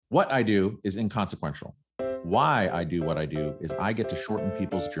What I do is inconsequential. Why I do what I do is I get to shorten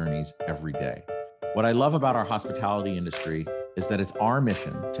people's journeys every day. What I love about our hospitality industry is that it's our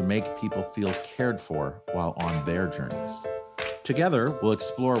mission to make people feel cared for while on their journeys. Together, we'll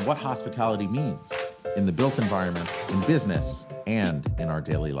explore what hospitality means in the built environment, in business, and in our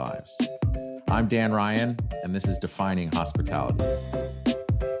daily lives. I'm Dan Ryan, and this is Defining Hospitality.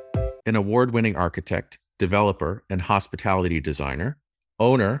 An award-winning architect, developer, and hospitality designer,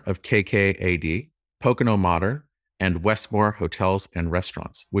 owner of KKAD, Pocono Modern, and Westmore Hotels and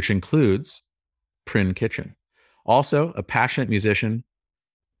Restaurants, which includes Prin Kitchen. Also, a passionate musician,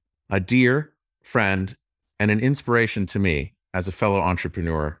 a dear friend, and an inspiration to me as a fellow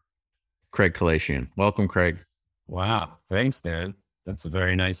entrepreneur, Craig Kalachian. Welcome, Craig. Wow. Thanks, Dan. That's a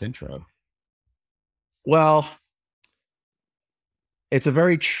very nice intro. Well, it's a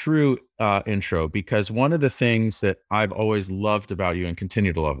very true intro, because one of the things that I've always loved about you and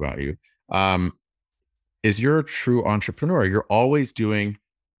continue to love about you is you're a true entrepreneur. You're always doing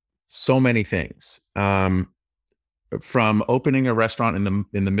so many things, from opening a restaurant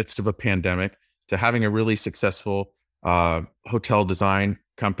in the midst of a pandemic to having a really successful hotel design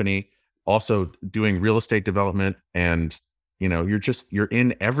company, also doing real estate development, and you're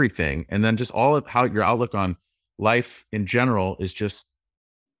in everything. And then just all of how your outlook on life in general is just,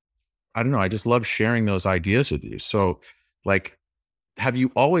 I don't know, I just love sharing those ideas with you. So, have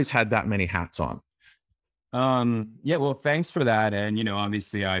you always had that many hats on? Yeah, well, thanks for that. And,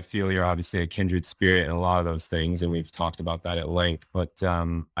 obviously I feel you're obviously a kindred spirit in a lot of those things, and we've talked about that at length. But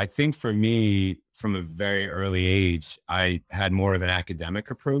I think for me, from a very early age, I had more of an academic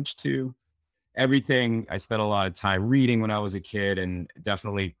approach to everything. I spent a lot of time reading when I was a kid, and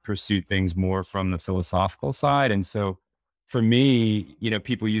definitely pursued things more from the philosophical side. And so for me,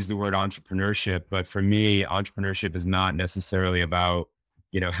 people use the word entrepreneurship, but for me, entrepreneurship is not necessarily about,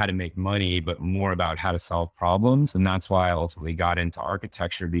 how to make money, but more about how to solve problems. And that's why I ultimately got into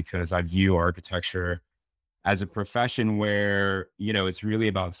architecture, because I view architecture as a profession where, it's really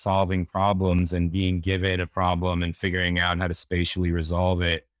about solving problems and being given a problem and figuring out how to spatially resolve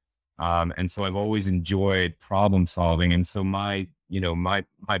it. And so I've always enjoyed problem solving. And so my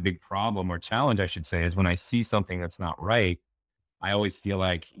big problem, or challenge, I should say, is when I see something that's not right, I always feel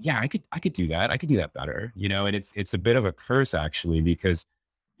like, yeah, I could do that. I could do that better, and it's a bit of a curse, actually, because,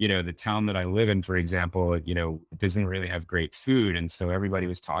 the town that I live in, for example, it doesn't really have great food. And so everybody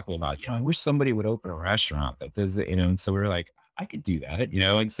was talking about, I wish somebody would open a restaurant that does it, and so we were like, I could do that,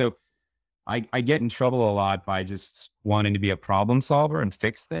 and so I get in trouble a lot by just wanting to be a problem solver and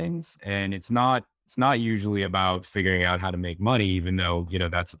fix things. And it's not usually about figuring out how to make money, even though,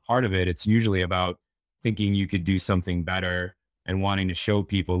 that's a part of it. It's usually about thinking you could do something better and wanting to show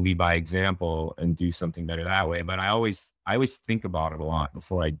people, lead by example, and do something better that way. But I always think about it a lot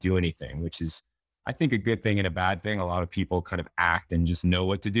before I do anything, which is, I think, a good thing and a bad thing. A lot of people kind of act and just know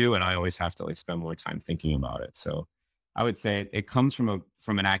what to do, and I always have to spend more time thinking about it. So I would say it comes from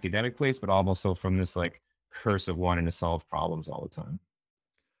an academic place, but also from this curse of wanting to solve problems all the time.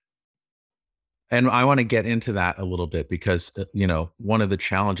 And I want to get into that a little bit, because, one of the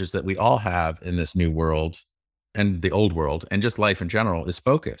challenges that we all have in this new world and the old world and just life in general is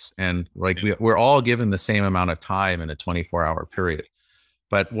focus. And we're all given the same amount of time in a 24-hour period.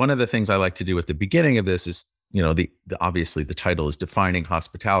 But one of the things I like to do at the beginning of this is, obviously the title is Defining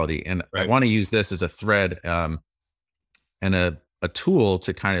Hospitality. And right. I want to use this as a thread, and a tool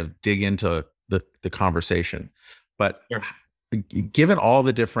to kind of dig into the conversation. But sure, given all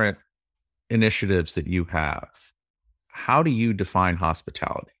the different initiatives that you have, how do you define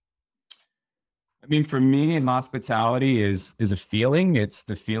hospitality? I mean, for me, hospitality is a feeling. It's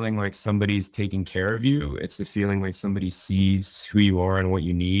the feeling like somebody's taking care of you. It's the feeling like somebody sees who you are and what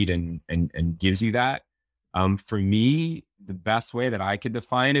you need, and gives you that. For me, the best way that I could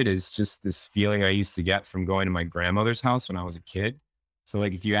define it is just this feeling I used to get from going to my grandmother's house when I was a kid. So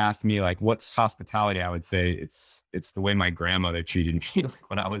if you asked me what's hospitality, I would say it's the way my grandmother treated me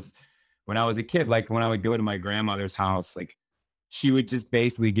when I was a kid. When I would go to my grandmother's house, she would just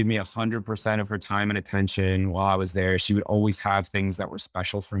basically give me 100% of her time and attention while I was there. She would always have things that were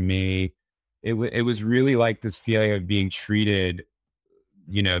special for me. It was really like this feeling of being treated,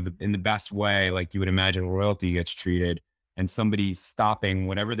 in the best way, like you would imagine royalty gets treated, and somebody stopping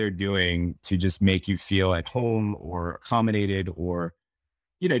whatever they're doing to just make you feel at home or accommodated, or,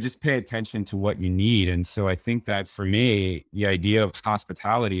 just pay attention to what you need. And so I think that for me, the idea of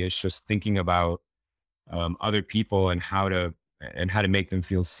hospitality is just thinking about other people and how to make them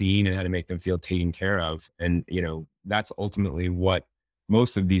feel seen and how to make them feel taken care of. And, that's ultimately what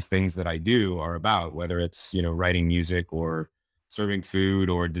most of these things that I do are about, whether it's, writing music or serving food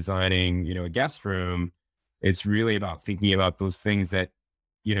or designing, a guest room, it's really about thinking about those things that,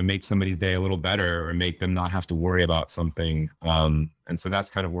 make somebody's day a little better or make them not have to worry about something. And so that's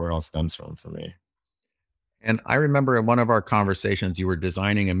kind of where it all stems from for me. And I remember in one of our conversations, you were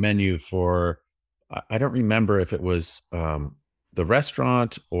designing a menu for, I don't remember if it was the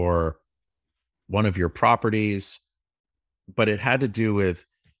restaurant or one of your properties, but it had to do with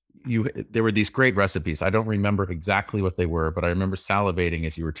you. There were these great recipes. I don't remember exactly what they were, but I remember salivating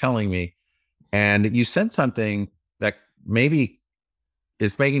as you were telling me. And you said something that maybe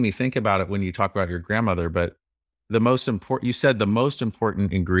is making me think about it when you talk about your grandmother, but you said the most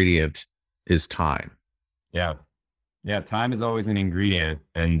important ingredient is time. Yeah. Yeah. Time is always an ingredient.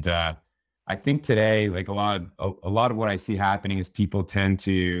 And, I think today, like a lot of what I see happening is people tend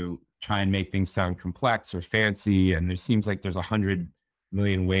to try and make things sound complex or fancy. And there seems like there's 100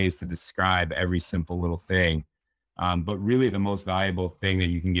 million ways to describe every simple little thing. But really the most valuable thing that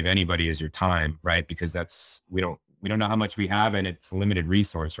you can give anybody is your time, right? Because we don't know how much we have, and it's a limited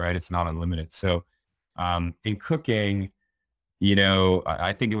resource, right? It's not unlimited. So, in cooking,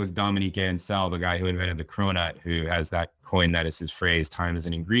 I think it was Dominique Ansel, the guy who invented the cronut, who has that coin that is his phrase, time is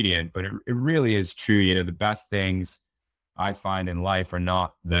an ingredient. But it really is true. The best things I find in life are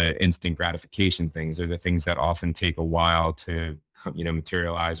not the instant gratification things. They're the things that often take a while to,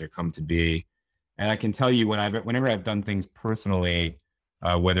 materialize or come to be. And I can tell you whenever I've done things personally,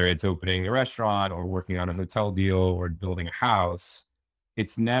 whether it's opening a restaurant or working on a hotel deal or building a house,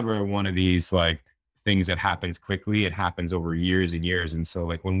 it's never one of these like things that happens quickly. It happens over years and years. And so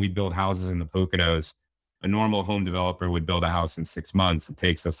like when we build houses in the Poconos, a normal home developer would build a house in 6 months. It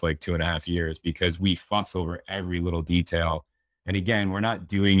takes us like 2.5 years because we fuss over every little detail. And again, we're not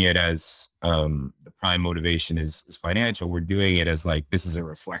doing it as the prime motivation is financial. We're doing it as like, this is a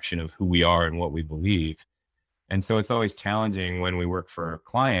reflection of who we are and what we believe. And so it's always challenging when we work for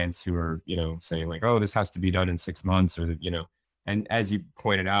clients who are, saying like, oh, this has to be done in 6 months or, and as you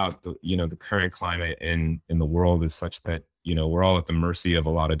pointed out, the current climate in the world is such that, we're all at the mercy of a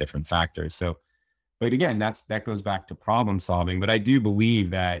lot of different factors. So, but again, that goes back to problem solving. But I do believe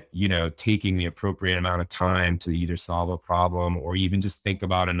that, taking the appropriate amount of time to either solve a problem or even just think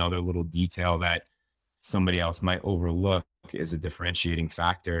about another little detail that somebody else might overlook is a differentiating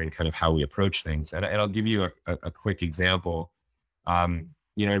factor in kind of how we approach things. And I'll give you a quick example. I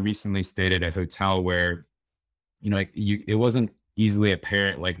recently stayed at a hotel where it wasn't easily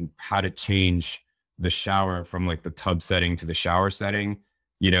apparent like how to change the shower from like the tub setting to the shower setting.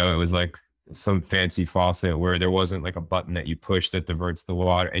 It was like some fancy faucet where there wasn't like a button that you push that diverts the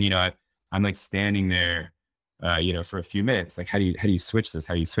water. And I'm like standing there, for a few minutes, like how do you switch this?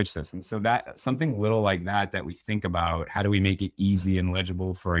 How do you switch this? And so that something little like that we think about, how do we make it easy and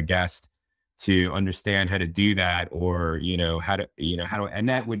legible for a guest to understand how to do that, or and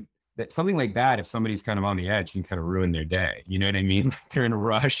that something like that, if somebody's kind of on the edge, can kind of ruin their day. You know what I mean? They're in a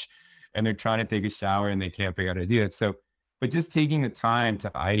rush and they're trying to take a shower and they can't figure out how to do it. So, but just taking the time to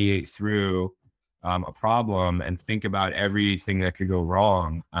ideate through a problem and think about everything that could go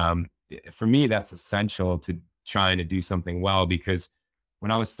wrong. For me, that's essential to trying to do something well, because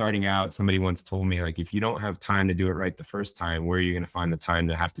when I was starting out, somebody once told me, like, if you don't have time to do it right the first time, where are you going to find the time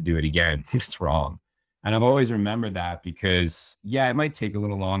to have to do it again? It's wrong. And I've always remembered that because, yeah, it might take a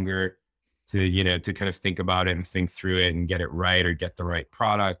little longer to, to kind of think about it and think through it and get it right, or get the right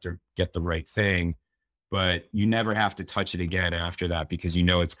product or get the right thing. But you never have to touch it again after that because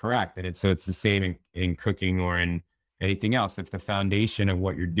it's correct. And so it's the same in cooking or in anything else. If the foundation of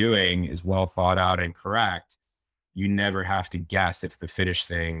what you're doing is well thought out and correct, you never have to guess if the finished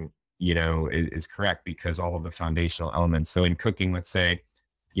thing, is correct, because all of the foundational elements. So in cooking, let's say,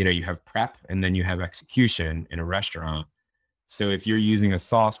 you have prep and then you have execution in a restaurant. So if you're using a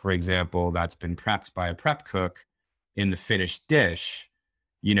sauce, for example, that's been prepped by a prep cook in the finished dish,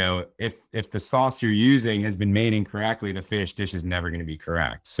 if the sauce you're using has been made incorrectly, the finished dish is never going to be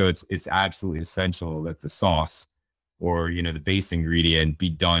correct. So it's absolutely essential that the sauce or, the base ingredient be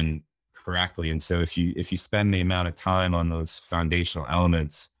done correctly. And so if you spend the amount of time on those foundational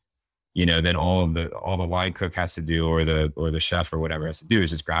elements, then all the line cook has to do, or the chef or whatever has to do,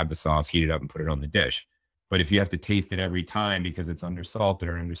 is just grab the sauce, heat it up and put it on the dish. But if you have to taste it every time because it's under salted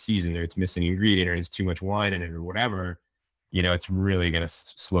or under seasoned, or it's missing an ingredient, or it's too much wine in it or whatever, it's really going to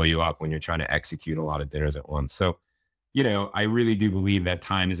slow you up when you're trying to execute a lot of dinners at once. So, I really do believe that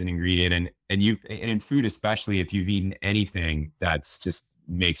time is an ingredient, and in food, especially if you've eaten anything that's just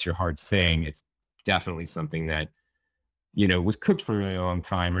makes your heart sing, it's definitely something that was cooked for a really long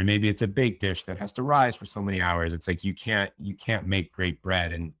time, or maybe it's a baked dish that has to rise for so many hours. It's like, you can't make great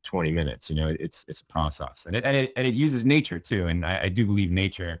bread in 20 minutes. It's a process, and it uses nature too. And I do believe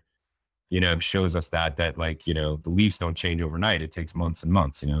nature, shows us that like, the leaves don't change overnight. It takes months and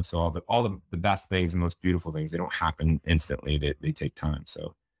months, so all the best things and most beautiful things, they don't happen instantly. They take time.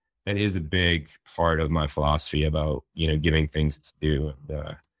 So that is a big part of my philosophy about, giving things its due.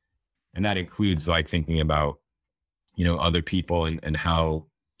 And that includes like thinking about, other people, and how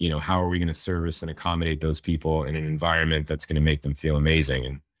are we going to service and accommodate those people in an environment that's going to make them feel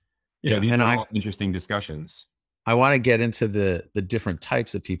amazing. And, these are all interesting discussions. I want to get into the different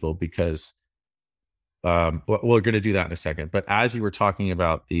types of people, because we're going to do that in a second. But as you were talking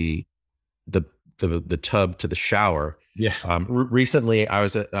about the tub to the shower, recently I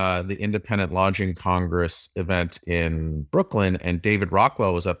was at the Independent Lodging Congress event in Brooklyn, and David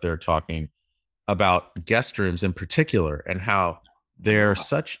Rockwell was up there talking about guest rooms in particular, and how they're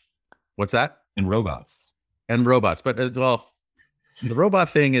such, what's that? And robots. But well, the robot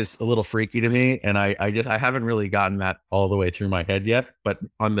thing is a little freaky to me, and I haven't really gotten that all the way through my head yet. But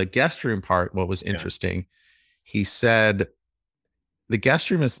on the guest room part, what was interesting, he said the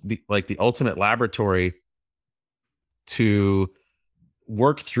guest room is the ultimate laboratory to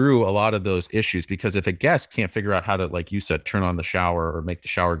work through a lot of those issues, because if a guest can't figure out how to, like you said, turn on the shower or make the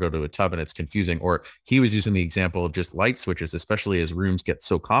shower go to a tub, and it's confusing, or he was using the example of just light switches, especially as rooms get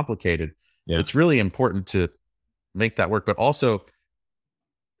so complicated, it's really important to make that work, but also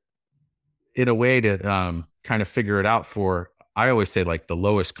in a way to kind of figure it out for, I always say, like the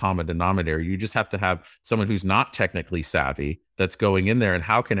lowest common denominator. You just have to have someone who's not technically savvy that's going in there, and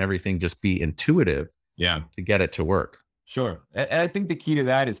how can everything just be intuitive to get it to work? Sure. And I think the key to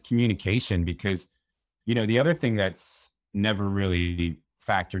that is communication, because, the other thing that's never really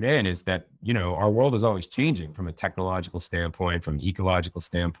factored in is that, our world is always changing from a technological standpoint, from ecological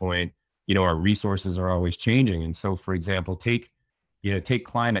standpoint. Our resources are always changing. And so, for example, take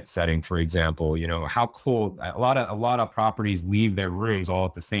climate setting, for example, how cold, a lot of properties leave their rooms all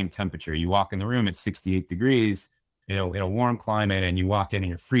at the same temperature. You walk in the room, it's 68 degrees, in a warm climate, and you walk in and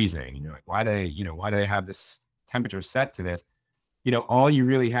you're freezing. And you're like, why do they have this temperature set to this? All you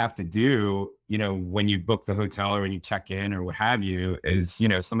really have to do, when you book the hotel or when you check in or what have you, is,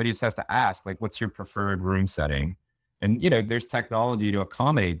 somebody just has to ask, like, what's your preferred room setting? And, there's technology to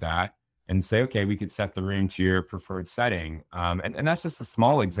accommodate that, and say, okay, we could set the room to your preferred setting. And that's just a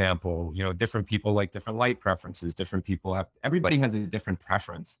small example. Different people like different light preferences. Everybody has a different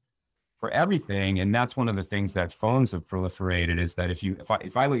preference for everything. And that's one of the things that phones have proliferated, is that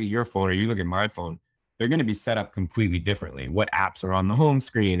if I look at your phone or you look at my phone, they're going to be set up completely differently. What apps are on the home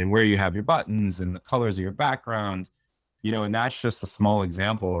screen, and where you have your buttons, and the colors of your background, and that's just a small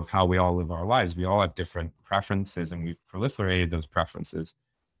example of how we all live our lives. We all have different preferences, and we've proliferated those preferences.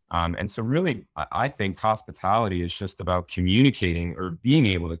 And so really, I think hospitality is just about communicating, or being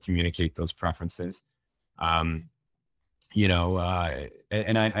able to communicate those preferences. And I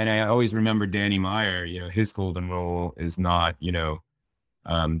always remember Danny Meyer, his golden rule is not,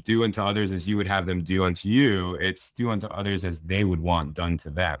 do unto others as you would have them do unto you. It's do unto others as they would want done to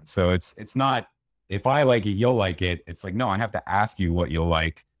them. So it's not, if I like it, you'll like it. It's like, no, I have to ask you what you'll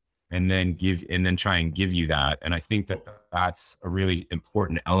like, and then try and give you that. And I think that that's a really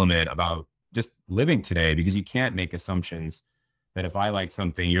important element about just living today, because you can't make assumptions that if I like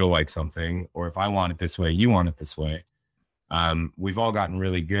something, you'll like something, or if I want it this way, you want it this way. We've all gotten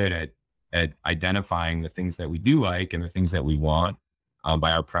really good at identifying the things that we do like and the things that we want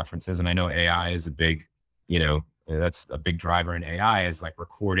by our preferences. And I know AI is a big, that's a big driver in AI, is like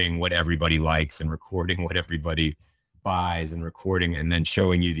recording what everybody likes and recording what everybody buys and recording, and then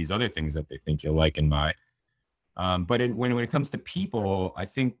showing you these other things that they think you'll like and buy. But when it comes to people, I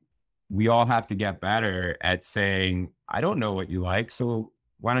think we all have to get better at saying, I don't know what you like, so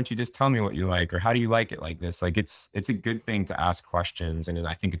why don't you just tell me what you like, or how do you like it like this? Like, it's a good thing to ask questions, and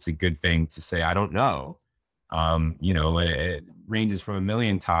I think it's a good thing to say, I don't know. It ranges from a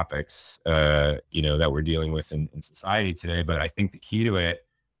million topics, that we're dealing with in society today. But I think the key to it,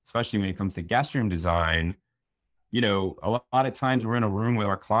 especially when it comes to guest room design, a lot of times we're in a room with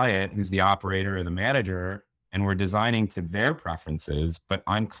our client, who's the operator or the manager, and we're designing to their preferences, but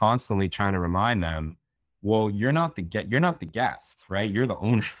I'm constantly trying to remind them, well, you're not the guest, right? You're the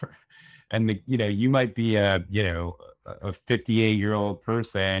owner. And you might be a 58-year-old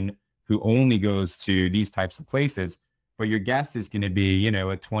person who only goes to these types of places, but your guest is going to be, a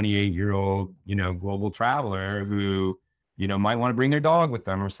 28-year-old, global traveler who, might want to bring their dog with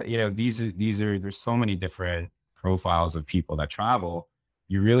them, or say, there's so many different profiles of people that travel,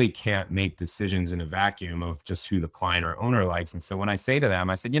 you really can't make decisions in a vacuum of just who the client or owner likes. And so when I say to them,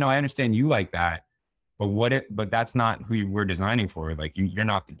 I said, I understand you like that, but that's not who we're designing for. Like you're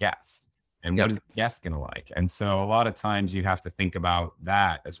not the guest. And what is the guest going to like? And so a lot of times you have to think about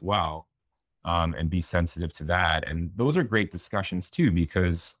that as well, and be sensitive to that. And those are great discussions too,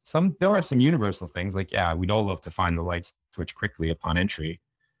 because there are some universal things like, we'd all love to find the light switch quickly upon entry.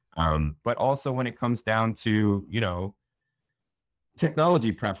 But also when it comes down to,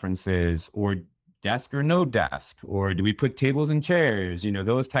 technology preferences, or desk or no desk, or do we put tables and chairs,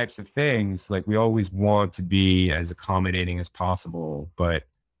 those types of things. Like we always want to be as accommodating as possible. But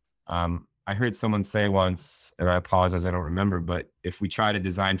I heard someone say once, and I apologize, I don't remember, but if we try to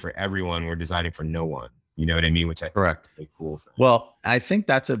design for everyone, we're designing for no one. You know what I mean? Which I correct. Think is a cool thing. Well, I think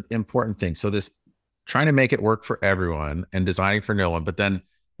that's an important thing. So this trying to make it work for everyone and designing for no one, but then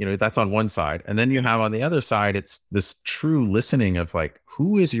that's on one side. And then you have on the other side, it's this true listening of like,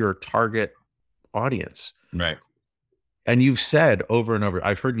 who is your target audience? Right. And you've said over and over,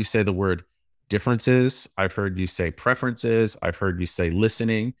 I've heard you say the word differences. I've heard you say preferences. I've heard you say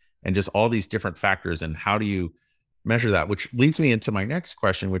listening, and just all these different factors. And how do you measure that? Which leads me into my next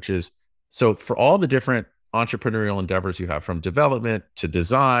question, which is, so for all the different entrepreneurial endeavors you have, from development to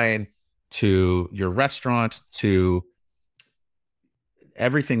design, to your restaurant, to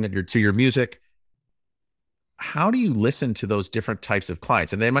everything to your music, how do you listen to those different types of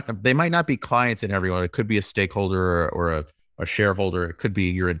clients? And they might not be clients in everyone. It could be a stakeholder or a shareholder. It could be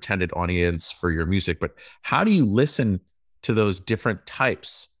your intended audience for your music. But how do you listen to those different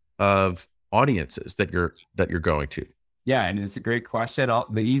types of audiences that you're going to? Yeah, and it's a great question.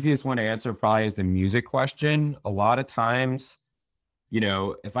 The easiest one to answer probably is the music question. A lot of times,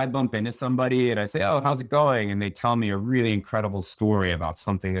 if I bump into somebody and I say, "Oh, how's it going?" and they tell me a really incredible story about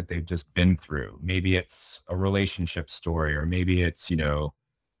something that they've just been through. Maybe it's a relationship story, or maybe it's,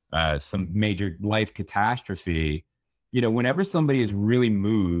 some major life catastrophe. Whenever somebody is really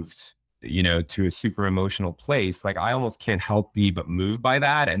moved, to a super emotional place, like I almost can't help but moved by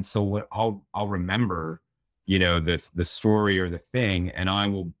that. And so what I'll remember, the story or the thing, and I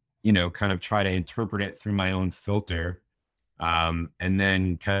will, kind of try to interpret it through my own filter. And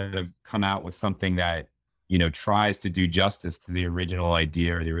then kind of come out with something that, tries to do justice to the original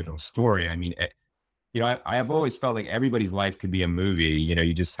idea or the original story. I mean, I have always felt like everybody's life could be a movie.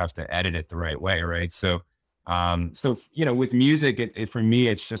 You just have to edit it the right way. Right. So, with music, for me,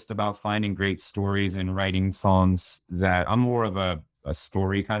 it's just about finding great stories and writing songs that I'm more of a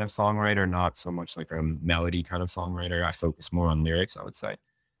story kind of songwriter, not so much like a melody kind of songwriter. I focus more on lyrics, I would say.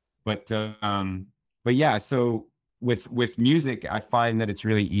 But yeah, so with music, I find that it's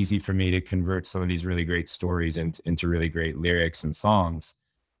really easy for me to convert some of these really great stories into really great lyrics and songs.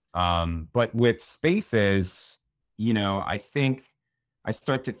 But with spaces, I think I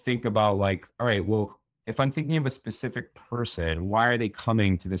start to think about like, all right, well, if I'm thinking of a specific person, why are they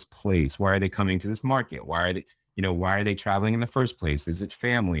coming to this place? Why are they coming to this market? Why are they traveling in the first place? Is it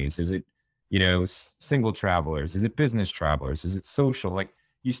families? Is it, single travelers? Is it business travelers? Is it social? Like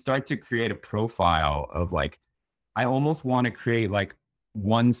you start to create a profile of like, I almost want to create like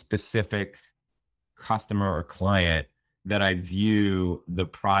one specific customer or client that I view the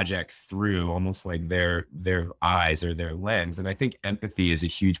project through, almost like their eyes or their lens. And I think empathy is a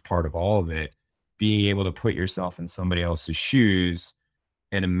huge part of all of it. Being able to put yourself in somebody else's shoes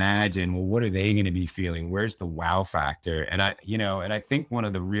and imagine, well, what are they going to be feeling? Where's the wow factor? And I think one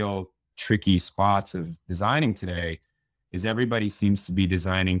of the real tricky spots of designing today is everybody seems to be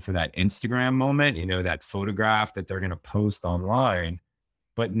designing for that Instagram moment, that photograph that they're going to post online,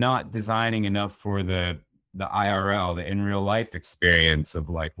 but not designing enough for the IRL, the in real life experience of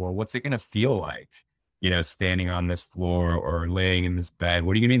like, well, what's it going to feel like, standing on this floor or laying in this bed?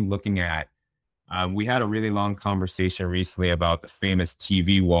 What are you going to be looking at? We had a really long conversation recently about the famous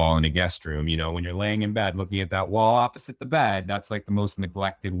TV wall in a guest room. When you're laying in bed, looking at that wall opposite the bed, that's like the most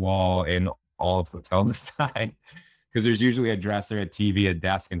neglected wall in all of hotel design. Because there's usually a dresser, a TV, a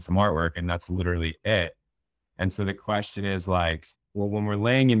desk, and some artwork, and that's literally it. And so the question is like, well, when we're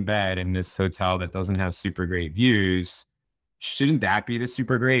laying in bed in this hotel that doesn't have super great views, shouldn't that be the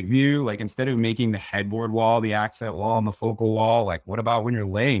super great view? Like instead of making the headboard wall, the accent wall, and the focal wall, like what about when you're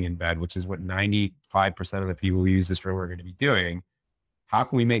laying in bed, which is what 95% of the people who use this room are going to be doing? How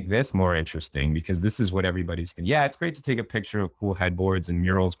can we make this more interesting? Because this is what everybody's going to, it's great to take a picture of cool headboards and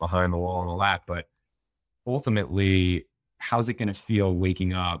murals behind the wall and all that, but ultimately, how's it going to feel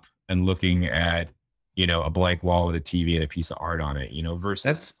waking up and looking at, a blank wall with a TV and a piece of art on it,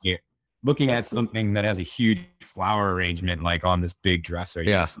 versus looking at something that has a huge flower arrangement, like on this big dresser.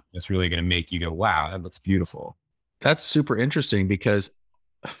 Yeah. That's really going to make you go, wow, that looks beautiful. That's super interesting because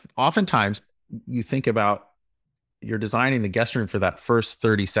oftentimes you think about you're designing the guest room for that first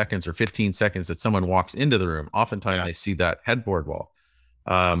 30 seconds or 15 seconds that someone walks into the room. Oftentimes they see that headboard wall.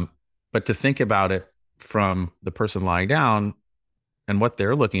 But to think about it from the person lying down and what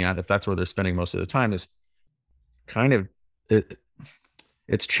they're looking at, if that's where they're spending most of the time, is kind of,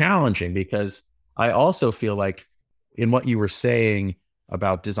 it's challenging, because I also feel like in what you were saying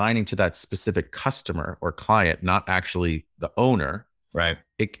about designing to that specific customer or client, not actually the owner, Right.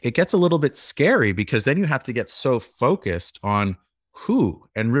 it gets a little bit scary, because then you have to get so focused on who,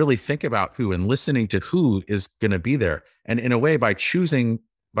 and really think about who, and listening to who is going to be there. And in a way, by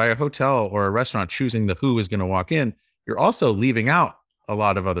a hotel or a restaurant choosing the who is going to walk in, you're also leaving out a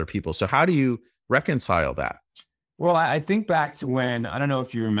lot of other people. So how do you reconcile that? Well, I think back to when, I don't know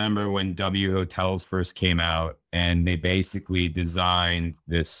if you remember when W Hotels first came out, and they basically designed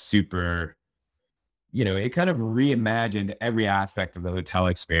this super, it kind of reimagined every aspect of the hotel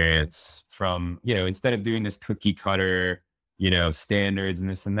experience from, instead of doing this cookie cutter, standards and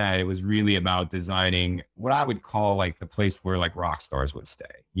this and that, it was really about designing what I would call like the place where like rock stars would stay.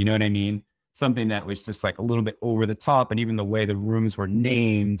 You know what I mean? Something that was just like a little bit over the top. And even the way the rooms were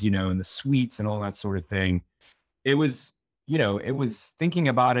named, and the suites and all that sort of thing, it was, it was thinking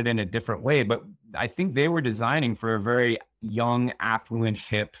about it in a different way. But I think they were designing for a very young, affluent,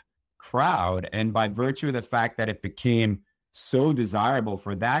 hip crowd. And by virtue of the fact that it became so desirable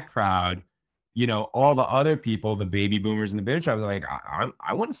for that crowd, all the other people, the baby boomers and the baby boomers, like,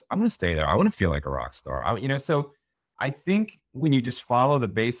 I'm going to stay there. I want to feel like a rock star. So I think when you just follow the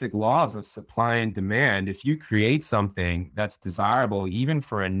basic laws of supply and demand, if you create something that's desirable, even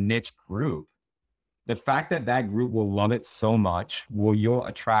for a niche group, the fact that that group will love it so much, you'll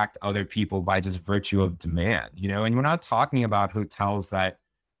attract other people by just virtue of demand, and we're not talking about hotels that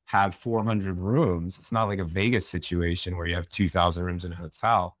have 400 rooms. It's not like a Vegas situation where you have 2,000 rooms in a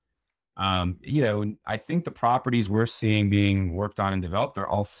hotel. I think the properties we're seeing being worked on and developed, they're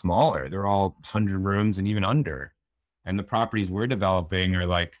all smaller. They're all 100 rooms and even under. And the properties we're developing are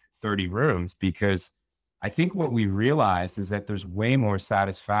like 30 rooms, because I think what we realized is that there's way more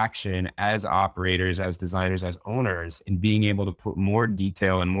satisfaction as operators, as designers, as owners, in being able to put more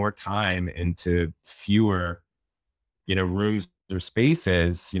detail and more time into fewer, rooms or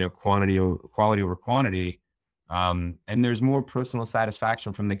spaces, quality over quantity. And there's more personal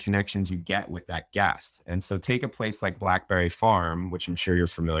satisfaction from the connections you get with that guest. And so take a place like Blackberry Farm, which I'm sure you're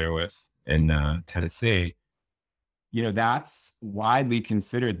familiar with in Tennessee. That's widely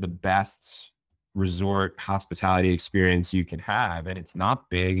considered the best resort hospitality experience you can have. And it's not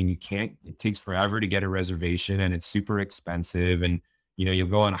big, and it takes forever to get a reservation, and it's super expensive. And, you'll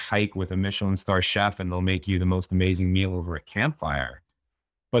go on a hike with a Michelin star chef and they'll make you the most amazing meal over a campfire.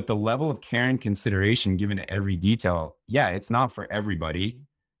 But the level of care and consideration given to every detail, it's not for everybody.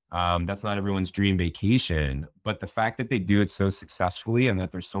 That's not everyone's dream vacation. But the fact that they do it so successfully, and that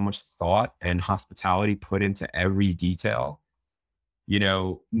there's so much thought and hospitality put into every detail,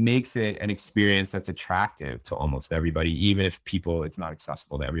 makes it an experience that's attractive to almost everybody, even if it's not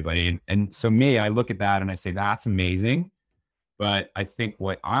accessible to everybody. And so I look at that and I say, that's amazing. But I think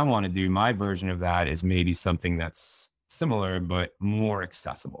what I want to do, my version of that, is maybe something that's similar but more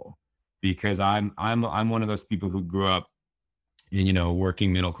accessible, because I'm one of those people who grew up in a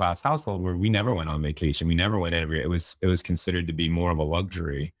working middle class household where we never went on vacation, we never went everywhere. It was considered to be more of a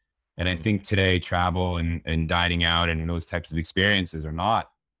luxury. And I think today travel and dining out and those types of experiences are not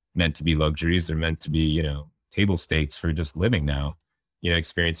meant to be luxuries. They're meant to be table stakes for just living now,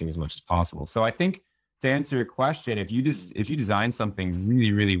 experiencing as much as possible. So I think, to answer your question, if you design something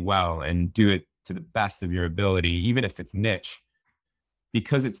really, really well and do it to the best of your ability, even if it's niche,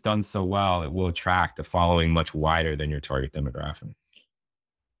 because it's done so well, it will attract a following much wider than your target demographic.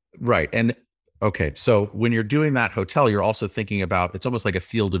 Right. And okay, so when you're doing that hotel, you're also thinking about, it's almost like a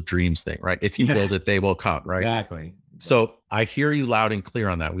field of dreams thing, right? If you build it, they will come, right? Exactly. So I hear you loud and clear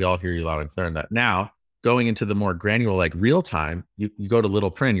on that. We all hear you loud and clear on that. Now, going into the more granular, like real time, you go to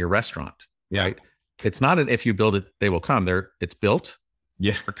Little Prin, your restaurant, right? It's not an if you build it, they will come. It's built.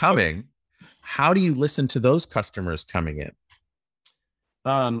 Yeah. They're coming. How do you listen to those customers coming in?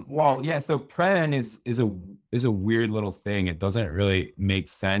 So Pren is a weird little thing. It doesn't really make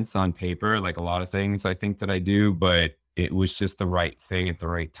sense on paper, like a lot of things I think that I do, but it was just the right thing at the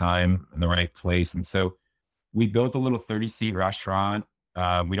right time and the right place. And so we built a little 30-seat restaurant.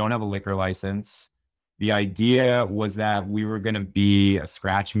 We don't have a liquor license. The idea was that we were going to be a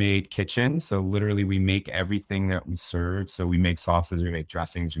scratch-made kitchen. So literally we make everything that we serve. So we make sauces, we make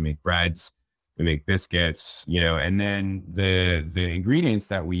dressings, we make breads, we make biscuits, and then the ingredients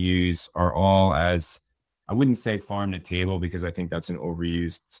that we use are all as I wouldn't say farm to table because I think that's an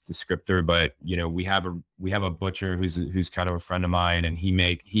overused descriptor, but we have a butcher who's kind of a friend of mine, and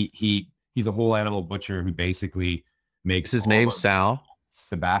he's a whole animal butcher who basically Is makes his all name of Sal?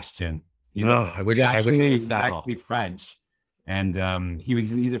 Sebastian. He's No, I would he's actually French, and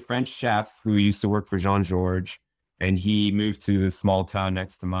he's a French chef who used to work for Jean Georges, and he moved to the small town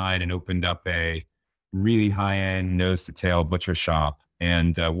next to mine and opened up a really high end nose to tail butcher shop.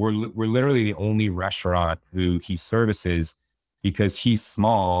 And we're literally the only restaurant who he services because he's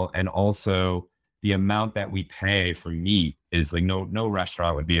small, and also the amount that we pay for meat is like no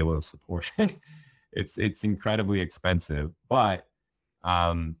restaurant would be able to support it. It's incredibly expensive, but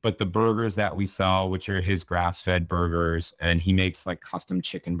the burgers that we sell, which are his grass-fed burgers, and he makes like custom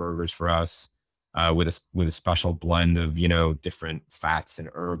chicken burgers for us with a special blend of different fats and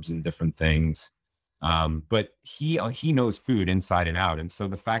herbs and different things. But he knows food inside and out, and so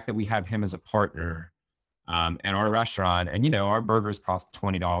the fact that we have him as a partner at our restaurant, and our burgers cost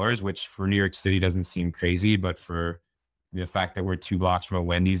 $20, which for New York City doesn't seem crazy, but for the fact that we're 2 blocks from a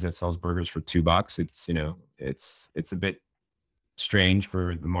Wendy's that sells burgers for $2, it's a bit strange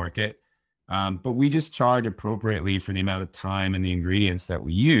for the market. But we just charge appropriately for the amount of time and the ingredients that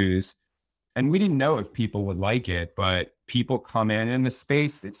we use. And we didn't know if people would like it, but people come in, and the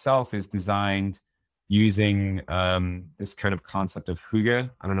space itself is designed using this kind of concept of hygge.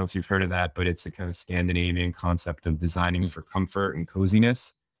 I don't know if you've heard of that, but it's a kind of Scandinavian concept of designing for comfort and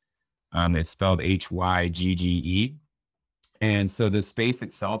coziness. It's spelled Hygge. And so the space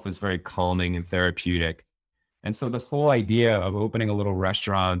itself is very calming and therapeutic. And so this whole idea of opening a little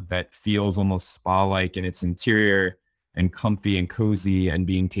restaurant that feels almost spa-like in its interior and comfy and cozy and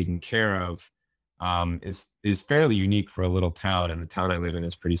being taken care of is fairly unique for a little town. And the town I live in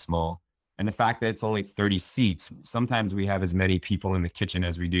is pretty small. And the fact that it's only 30 seats, sometimes we have as many people in the kitchen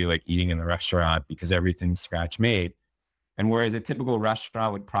as we do like eating in the restaurant because everything's scratch made. And whereas a typical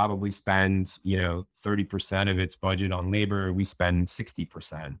restaurant would probably spend, 30% of its budget on labor, we spend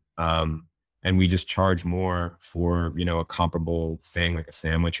 60%. And we just charge more for, a comparable thing like a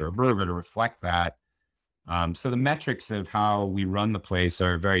sandwich or a burger to reflect that. So the metrics of how we run the place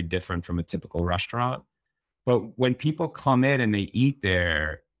are very different from a typical restaurant. But when people come in and they eat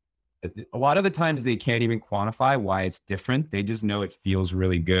there, a lot of the times they can't even quantify why it's different. They just know it feels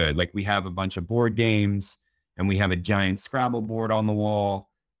really good. Like we have a bunch of board games, and we have a giant Scrabble board on the wall.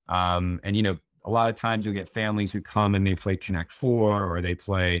 And, a lot of times you'll get families who come and they play Connect 4 or they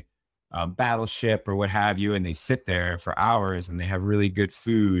play Battleship or what have you, and they sit there for hours and they have really good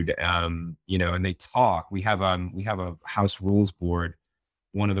food, and they talk. We have a house rules board.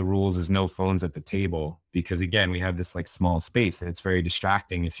 One of the rules is no phones at the table because, again, we have this like small space and it's very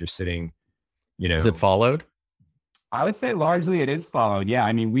distracting if you're sitting, Is it followed? I would say largely it is followed. Yeah.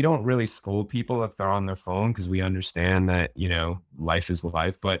 I mean, we don't really scold people if they're on their phone because we understand that, life is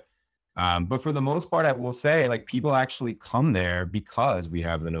life. But for the most part, I will say like people actually come there because we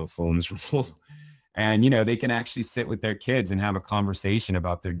have the no phones rule. And, they can actually sit with their kids and have a conversation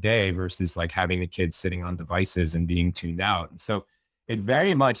about their day versus like having the kids sitting on devices and being tuned out. And so it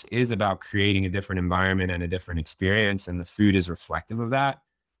very much is about creating a different environment and a different experience. And the food is reflective of that.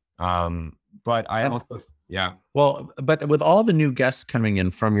 But I also, yeah. Well, but with all the new guests coming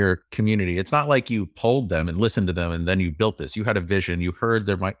in from your community, it's not like you polled them and listened to them and then you built this. You had a vision. You heard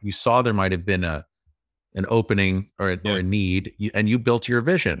you saw there might have been an opening or a need, and you built your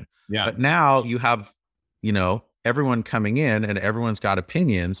vision. Yeah. But now you have, everyone coming in and everyone's got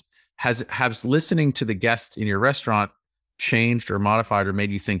opinions. Has listening to the guests in your restaurant changed or modified or made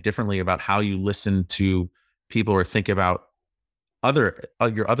you think differently about how you listen to people or think about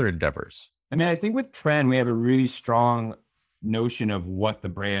your other endeavors? I mean, I think with Tren, we have a really strong notion of what the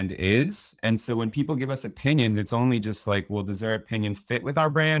brand is. And so when people give us opinions, it's only just like, well, does their opinion fit with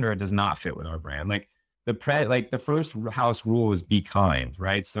our brand or it does not fit with our brand? Like the first house rule is be kind,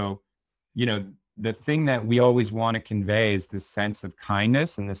 right? So, the thing that we always want to convey is this sense of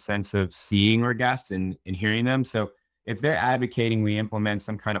kindness and the sense of seeing our guests and hearing them. So if they're advocating we implement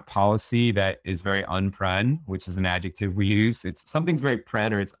some kind of policy that is very unpren, which is an adjective we use, it's something's very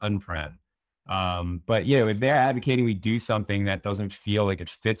pren or it's unpren. But if they're advocating we do something that doesn't feel like it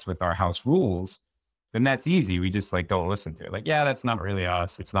fits with our house rules, then that's easy. We just like don't listen to it. Like, yeah, that's not really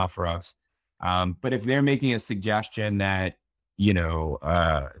us. It's not for us. But if they're making a suggestion that,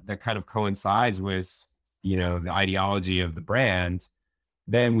 that kind of coincides with, the ideology of the brand,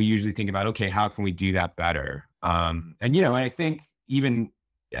 then we usually think about, okay, how can we do that better? And I think even,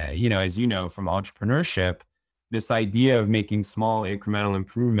 as from entrepreneurship, this idea of making small incremental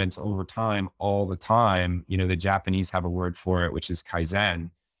improvements over time, all the time, the Japanese have a word for it, which is Kaizen.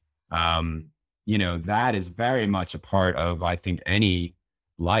 that is very much a part of, I think, any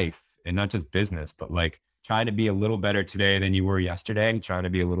life, and not just business, but like trying to be a little better today than you were yesterday, and trying to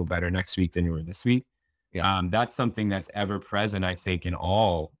be a little better next week than you were this week. Yeah. That's something that's ever present, I think, in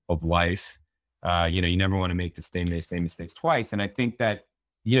all of life. You never want to make the same mistakes twice. And I think that,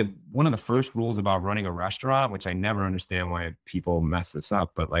 one of the first rules about running a restaurant, which I never understand why people mess this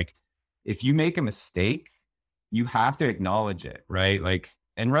up, but like, if you make a mistake, you have to acknowledge it, right? Like,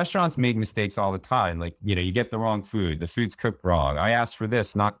 and restaurants make mistakes all the time. Like, you get the wrong food, the food's cooked wrong. I asked for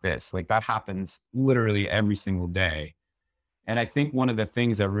this, not this. Like, that happens literally every single day. And I think one of the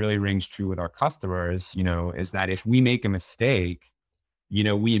things that really rings true with our customers, is that if we make a mistake,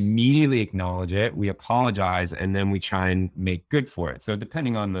 we immediately acknowledge it, we apologize, and then we try and make good for it. So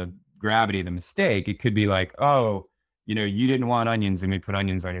depending on the gravity of the mistake, it could be like, oh, you didn't want onions and we put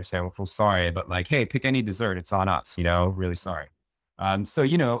onions on your sandwich. Well, sorry, but like, hey, pick any dessert. It's on us, really sorry.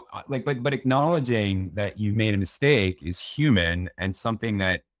 So, but acknowledging that you've made a mistake is human and something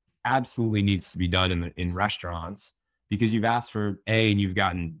that absolutely needs to be done in restaurants, because you've asked for A and you've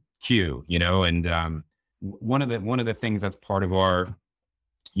gotten Q, and one of the things that's part of our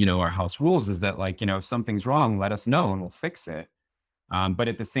house rules is that, like, if something's wrong, let us know and we'll fix it. But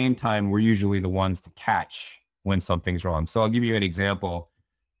at the same time, we're usually the ones to catch when something's wrong. So I'll give you an example.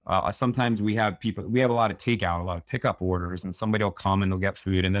 Sometimes we have a lot of takeout, a lot of pickup orders, and somebody will come and they'll get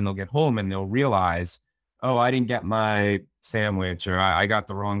food, and then they'll get home and they'll realize, oh, I didn't get my sandwich, or I got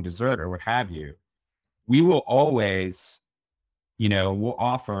the wrong dessert, or what have you. We will always, we'll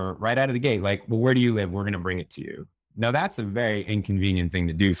offer right out of the gate, like, well, where do you live? We're going to bring it to you. Now, that's a very inconvenient thing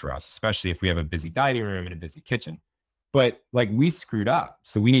to do for us, especially if we have a busy dining room and a busy kitchen. But like, we screwed up,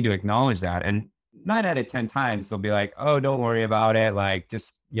 so we need to acknowledge that. And 9 out of 10 times they'll be like, oh, don't worry about it. Like,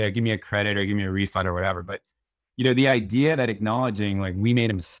 just, give me a credit or give me a refund or whatever. But, the idea that acknowledging, like, we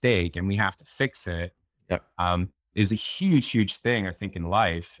made a mistake and we have to fix it, Yep. Is a huge, huge thing, I think, in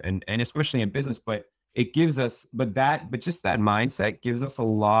life and especially in business. But it gives us, but just that mindset gives us a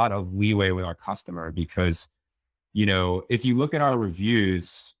lot of leeway with our customer, because, if you look at our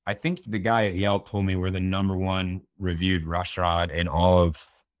reviews, I think the guy at Yelp told me we're the #1 reviewed restaurant in all of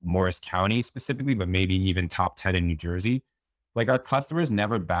Morris County specifically, but maybe even top 10 in New Jersey. Like, our customers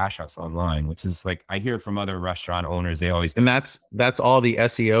never bash us online, which is, like, I hear from other restaurant owners, they always, And that's all the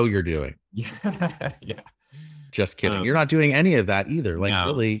SEO you're doing. yeah. Just kidding. You're not doing any of that either. Like, no.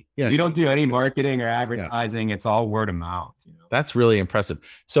 Really, We don't do any marketing or advertising. Yeah. It's all word of mouth. That's really impressive.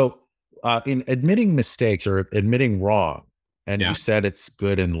 So in admitting mistakes or admitting wrong, and you said it's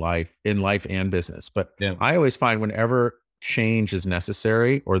good in life and business, but I always find whenever change is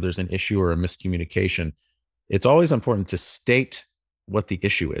necessary or there's an issue or a miscommunication, it's always important to state what the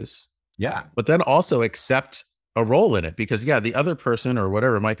issue is. Yeah. But then also accept a role in it, because the other person or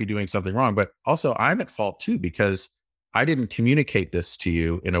whatever might be doing something wrong, but also I'm at fault too, because I didn't communicate this to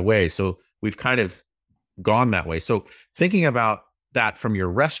you in a way. So we've kind of gone that way. So thinking about that from your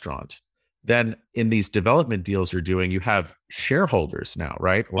restaurant, then in these development deals you're doing, you have shareholders now,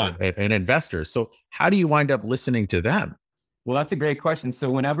 right? And investors. So how do you wind up listening to them? Well, that's a great question. So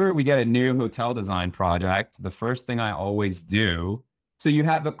whenever we get a new hotel design project, the first thing I always do, so you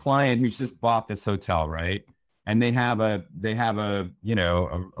have a client who's just bought this hotel, right? And they have a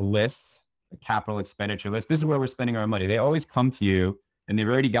list, a capital expenditure list. This is where we're spending our money. They always come to you and they've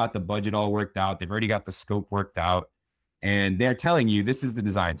already got the budget all worked out. They've already got the scope worked out, and they're telling you this is the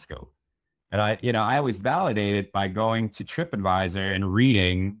design scope. And I always validate it by going to TripAdvisor and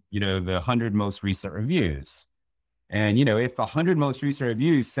reading, the 100 most recent reviews. And, if 100 most recent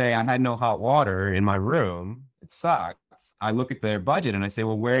reviews say I had no hot water in my room, it sucks. I look at their budget and I say,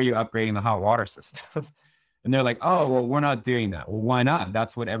 well, where are you upgrading the hot water system? And they're like, oh, well, we're not doing that. Well, why not?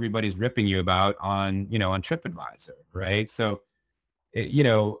 That's what everybody's ripping you about on TripAdvisor, right? So,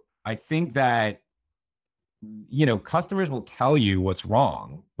 I think that, customers will tell you what's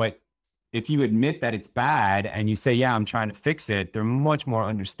wrong, but if you admit that it's bad and you say, yeah, I'm trying to fix it, they're much more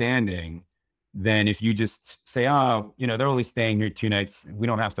understanding than if you just say, oh, they're only staying here 2 nights. We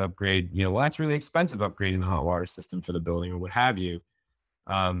don't have to upgrade, well, that's really expensive upgrading the hot water system for the building or what have you.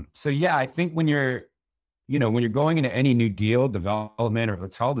 So yeah, I think when you're going into any new deal, development or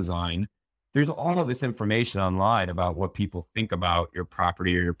hotel design, there's all of this information online about what people think about your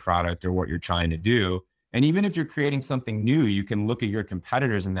property or your product or what you're trying to do. And even if you're creating something new, you can look at your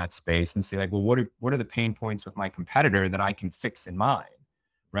competitors in that space and say, like, well, what are the pain points with my competitor that I can fix in mine,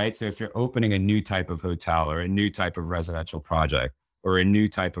 right? So if you're opening a new type of hotel or a new type of residential project or a new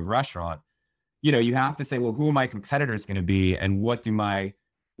type of restaurant, you have to say, well, who are my competitors going to be, and what do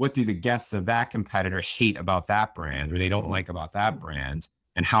the guests of that competitor hate about that brand or they don't like about that brand?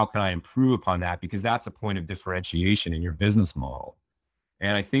 and how can I improve upon that? Because that's a point of differentiation in your business model.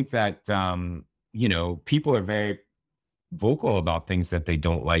 And I think that, people are very vocal about things that they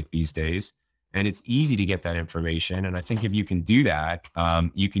don't like these days. And it's easy to get that information. And I think if you can do that,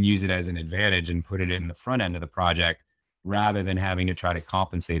 you can use it as an advantage and put it in the front end of the project rather than having to try to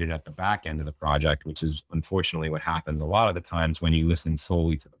compensate it at the back end of the project, which is unfortunately what happens a lot of the times when you listen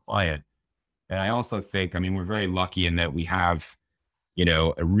solely to the client. And I also think, we're very lucky in that we have,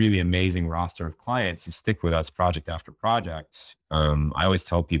 a really amazing roster of clients who stick with us project after project. I always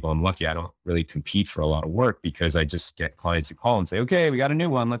tell people I'm lucky. I don't really compete for a lot of work because I just get clients who call and say, okay, we got a new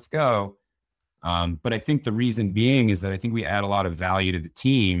one, let's go. But I think the reason being is that I think we add a lot of value to the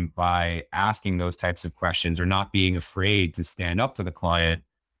team by asking those types of questions or not being afraid to stand up to the client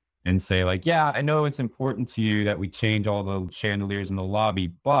and say like, yeah, I know it's important to you that we change all the chandeliers in the lobby,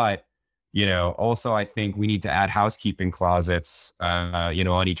 but also I think we need to add housekeeping closets,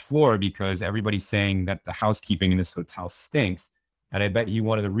 on each floor because everybody's saying that the housekeeping in this hotel stinks. And I bet you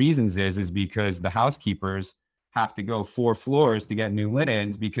one of the reasons is because the housekeepers have to go 4 floors to get new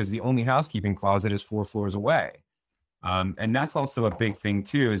linens because the only housekeeping closet is 4 floors away. And that's also a big thing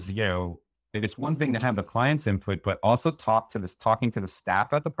too, is, it's one thing to have the client's input, but also talking to the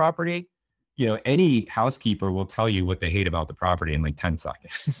staff at the property. Any housekeeper will tell you what they hate about the property in like 10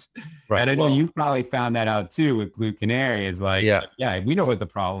 seconds. Right. And I know you've probably found that out too with Blue Canary is like, yeah, we know what the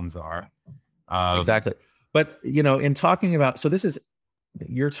problems are. Exactly. But, in talking about,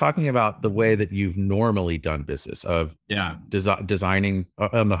 you're talking about the way that you've normally done business of designing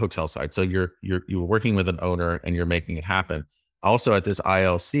on the hotel side. So you're working with an owner and you're making it happen. Also at this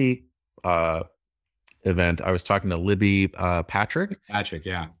ILC event, I was talking to Libby Patrick.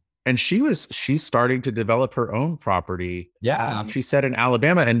 Yeah. And she's starting to develop her own property. Yeah. She said in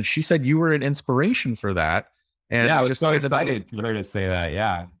Alabama, and she said you were an inspiration for that. And I was so excited for her to say that.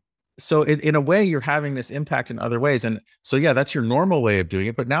 Yeah. So in a way, you're having this impact in other ways. And so, that's your normal way of doing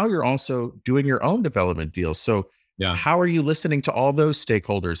it. But now you're also doing your own development deals. So how are you listening to all those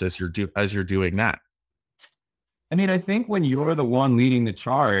stakeholders as you're doing that? I think when you're the one leading the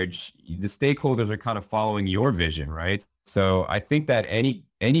charge, the stakeholders are kind of following your vision, right? So I think that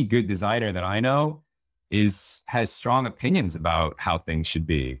any good designer that I know has strong opinions about how things should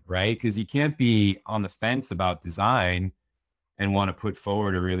be, right? Because you can't be on the fence about design and want to put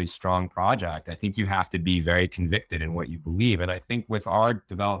forward a really strong project. I think you have to be very convicted in what you believe. And I think with our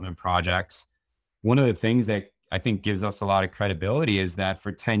development projects, one of the things that I think gives us a lot of credibility is that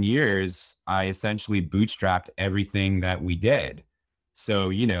for 10 years, I essentially bootstrapped everything that we did.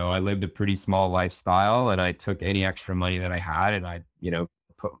 So, I lived a pretty small lifestyle and I took any extra money that I had and I,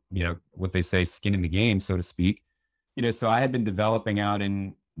 put, what they say, skin in the game, so to speak. So I had been developing out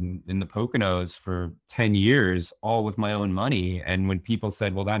in the Poconos for 10 years, all with my own money. And when people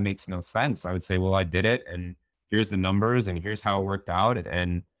said, well, that makes no sense, I would say, well, I did it. And here's the numbers and here's how it worked out.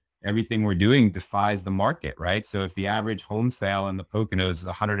 And everything we're doing defies the market, right? So if the average home sale in the Poconos is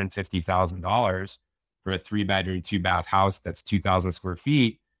 $150,000 for a 3-bedroom, 2-bath house that's 2,000 square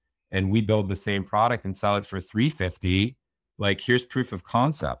feet, and we build the same product and sell it for $350, like here's proof of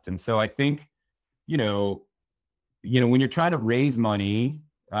concept. And so I think, when you're trying to raise money,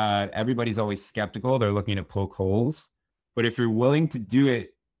 everybody's always skeptical. They're looking to poke holes. But if you're willing to do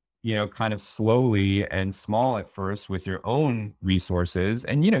it, kind of slowly and small at first with your own resources,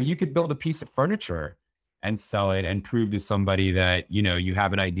 and, you could build a piece of furniture and sell it and prove to somebody that, you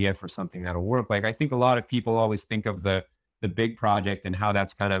have an idea for something that'll work. Like, I think a lot of people always think of the big project and how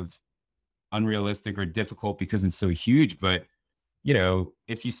that's kind of unrealistic or difficult because it's so huge. But,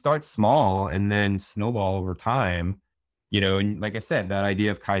 if you start small and then snowball over time, and like I said, that idea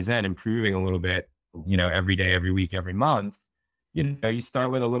of Kaizen, improving a little bit, every day, every week, every month, you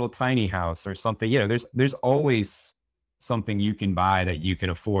start with a little tiny house or something, there's always something you can buy that you can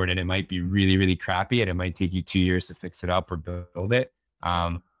afford. And it might be really, really crappy and it might take you 2 years to fix it up or build it.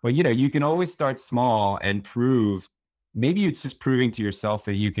 But, you can always start small and prove, maybe it's just proving to yourself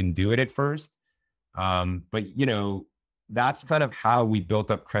that you can do it at first. But, that's kind of how we built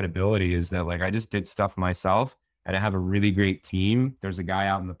up credibility, is that like, I just did stuff myself and I have a really great team. There's a guy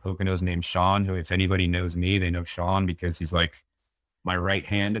out in the Poconos named Sean, who, if anybody knows me, they know Sean because he's like my right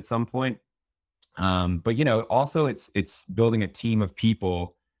hand at some point. But, also it's building a team of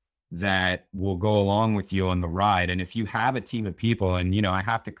people that will go along with you on the ride. And if you have a team of people, and, I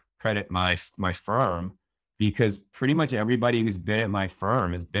have to credit my firm, because pretty much everybody who's been at my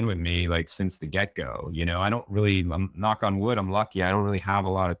firm has been with me like since the get-go. I'm knock on wood, I'm lucky. I don't really have a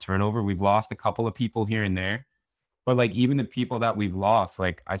lot of turnover. We've lost a couple of people here and there, but like even the people that we've lost,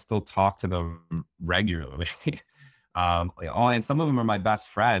 like I still talk to them regularly. And some of them are my best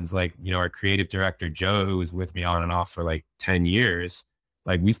friends, like, our creative director, Joe, who was with me on and off for like 10 years.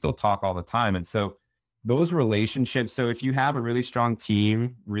 Like we still talk all the time. And so those relationships. So if you have a really strong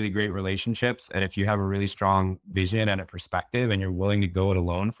team, really great relationships, and if you have a really strong vision and a perspective and you're willing to go it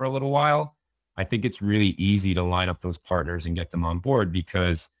alone for a little while, I think it's really easy to line up those partners and get them on board,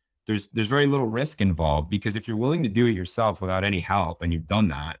 because there's very little risk involved. Because if you're willing to do it yourself without any help, and you've done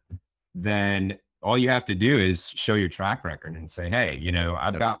that, then all you have to do is show your track record and say, hey,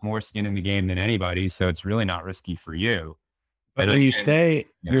 I've got more skin in the game than anybody, so it's really not risky for you. But when you say,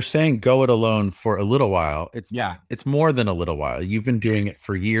 you're saying go it alone for a little while, it's more than a little while. You've been doing it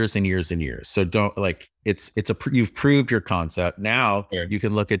for years and years and years. So don't you've proved your concept. Now you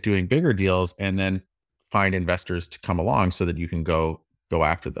can look at doing bigger deals and then find investors to come along so that you can go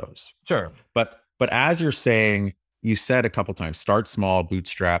after those. Sure. But as you're saying, you said a couple times, start small,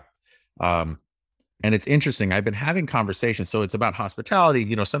 bootstrap. And it's interesting. I've been having conversations. So it's about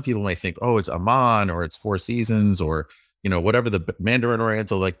hospitality. Some people may think, oh, it's Aman or it's Four Seasons or whatever, the Mandarin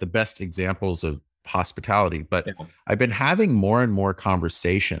Oriental, like the best examples of hospitality. But I've been having more and more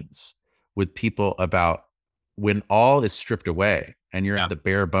conversations with people about when all is stripped away and you're at the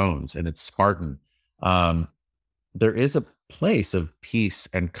bare bones and it's Spartan. There is a place of peace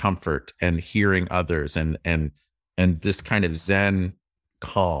and comfort and hearing others and this kind of Zen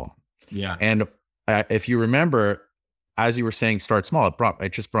calm. Yeah. And if you remember, as you were saying, start small,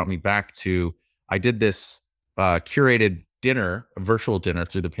 it just brought me back to, I did this curated dinner, a virtual dinner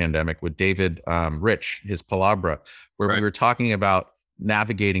through the pandemic with David Rich, his Palabra, where we were talking about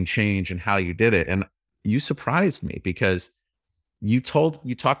navigating change and how you did it. And you surprised me because you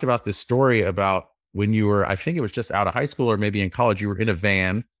talked about this story about when you were, I think it was just out of high school or maybe in college, you were in a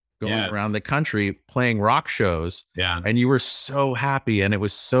van going around the country playing rock shows. Yeah. And you were so happy and it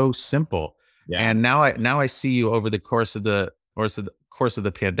was so simple. Yeah. And now I see you over the course of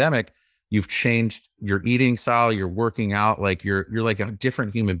the pandemic, you've changed your eating style, you're working out, like you're like a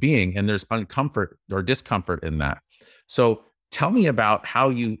different human being, and there's uncomfort or discomfort in that. So tell me about how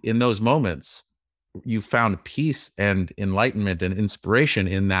you, in those moments, you found peace and enlightenment and inspiration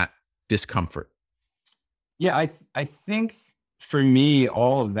in that discomfort. Yeah, I think for me,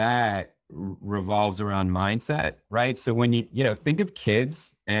 all of that revolves around mindset, right? So when you think of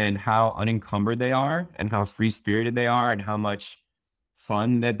kids and how unencumbered they are and how free spirited they are and how much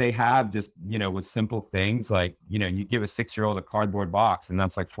fun that they have just, with simple things like, you give a 6-year-old a cardboard box and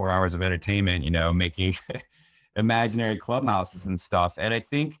that's like 4 hours of entertainment, making imaginary clubhouses and stuff. And I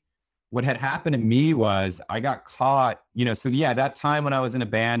think what had happened to me was I got caught, that time when I was in a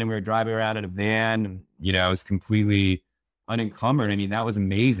band and we were driving around in a van, I was completely unencumbered. I mean, that was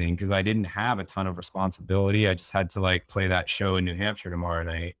amazing because I didn't have a ton of responsibility. I just had to like play that show in New Hampshire tomorrow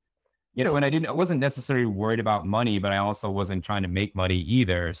night. And I wasn't necessarily worried about money, but I also wasn't trying to make money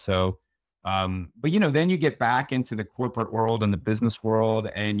either. So, but then you get back into the corporate world and the business world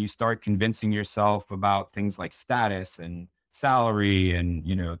and you start convincing yourself about things like status and salary and,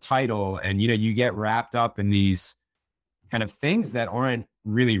 title. And, you get wrapped up in these kind of things that aren't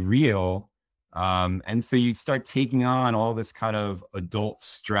really real. And so you start taking on all this kind of adult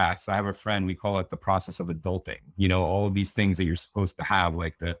stress. I have a friend, we call it the process of adulting, all of these things that you're supposed to have,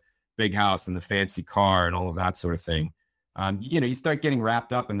 like the big house and the fancy car and all of that sort of thing. You start getting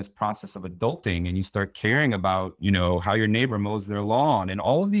wrapped up in this process of adulting and you start caring about, how your neighbor mows their lawn and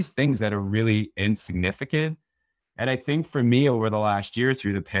all of these things that are really insignificant. And I think for me over the last year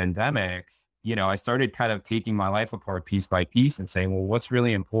through the pandemic, I started kind of taking my life apart piece by piece and saying, well, what's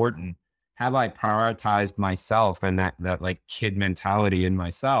really important? Have I prioritized myself and that like kid mentality in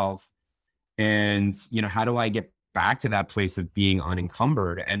myself? And, how do I get back to that place of being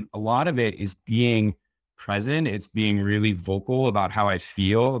unencumbered? And a lot of it is being present. It's being really vocal about how I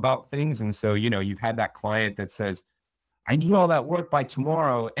feel about things. And so, you've had that client that says, I need all that work by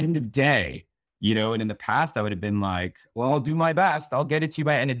tomorrow, end of day, and in the past I would have been like, well, I'll do my best. I'll get it to you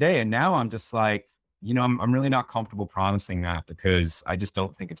by end of day. And now I'm just like, I'm really not comfortable promising that because I just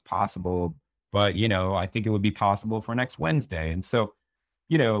don't think it's possible. But, I think it would be possible for next Wednesday. And so,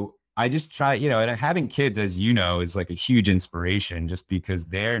 I just try, and having kids, as is like a huge inspiration just because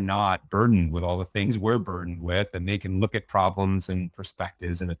they're not burdened with all the things we're burdened with and they can look at problems and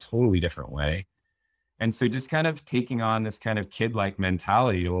perspectives in a totally different way. And so just kind of taking on this kind of kid-like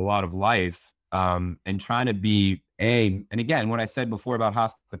mentality to a lot of life and trying to be and again, what I said before about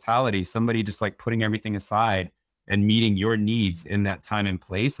hospitality, somebody just like putting everything aside and meeting your needs in that time and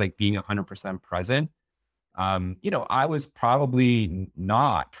place, like being 100% present. I was probably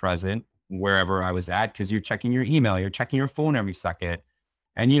not present wherever I was at because you're checking your email, you're checking your phone every second.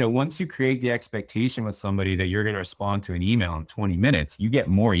 And, once you create the expectation with somebody that you're going to respond to an email in 20 minutes, you get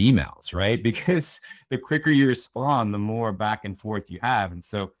more emails, right? Because the quicker you respond, the more back and forth you have. And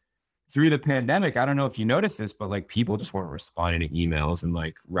so through the pandemic, I don't know if you noticed this, but like people just weren't responding to emails in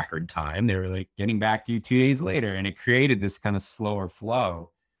like record time. They were like getting back to you 2 days later. And it created this kind of slower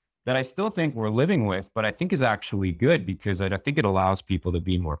flow that I still think we're living with, but I think is actually good because I think it allows people to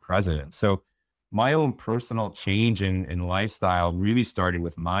be more present. And so my own personal change in lifestyle really started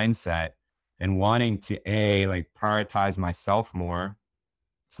with mindset and wanting to like prioritize myself more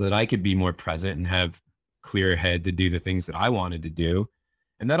so that I could be more present and have clear head to do the things that I wanted to do.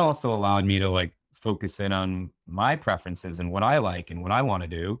 And that also allowed me to like focus in on my preferences and what I like and what I want to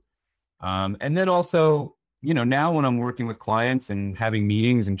do. And then also, now when I'm working with clients and having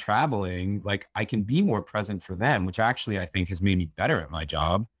meetings and traveling, like I can be more present for them, which actually I think has made me better at my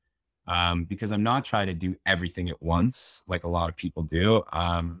job. Because I'm not trying to do everything at once, like a lot of people do.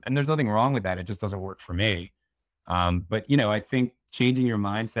 And there's nothing wrong with that. It just doesn't work for me. But I think changing your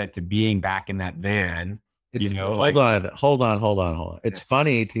mindset to being back in that van, hold on. It's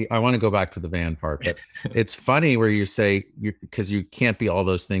funny. I want to go back to the van part, but it's funny where you say because you can't be all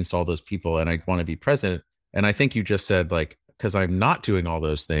those things to all those people. And I want to be present. And I think you just said like, because I'm not doing all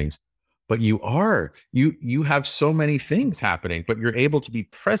those things. But you have so many things happening, but you're able to be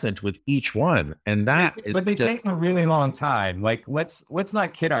present with each one. And that is, but they take a really long time. Like, let's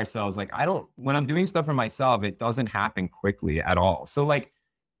not kid ourselves. Like, when I'm doing stuff for myself, it doesn't happen quickly at all. So like,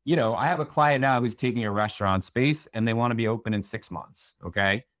 I have a client now who's taking a restaurant space and they want to be open in 6 months.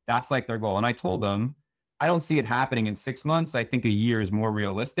 Okay. That's like their goal. And I told them, I don't see it happening in 6 months. I think a year is more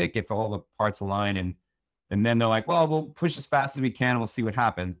realistic if all the parts align. And then they're like, well, we'll push as fast as we can and we'll see what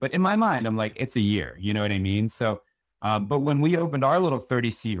happens. But in my mind, I'm like, it's a year, you know what I mean? So, but when we opened our little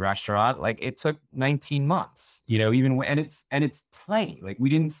 30-seat restaurant, like it took 19 months, and it's tiny. Like we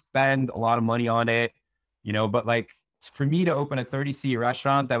didn't spend a lot of money on it, but like for me to open a 30-seat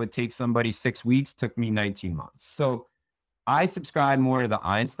restaurant that would take somebody 6 weeks took me 19 months. So I subscribe more to the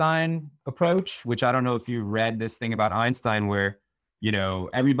Einstein approach, which I don't know if you've read this thing about Einstein where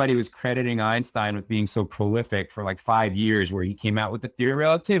everybody was crediting Einstein with being so prolific for like 5 years, where he came out with the theory of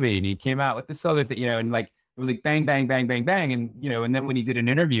relativity and he came out with this other thing, and like it was like bang, bang, bang, bang, bang. And, and then when he did an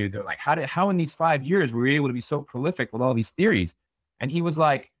interview, they're like, how in these 5 years were we able to be so prolific with all these theories? And he was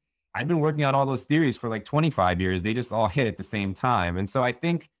like, I've been working on all those theories for like 25 years. They just all hit at the same time. And so I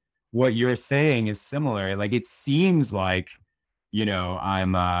think what you're saying is similar. Like it seems like,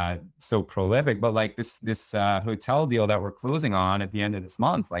 I'm so prolific, but like this hotel deal that we're closing on at the end of this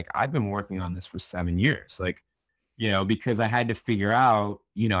month, like I've been working on this for 7 years, like, because I had to figure out,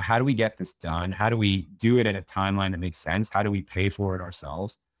 how do we get this done? How do we do it at a timeline that makes sense? How do we pay for it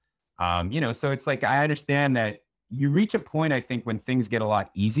ourselves? So it's like, I understand that you reach a point, I think, when things get a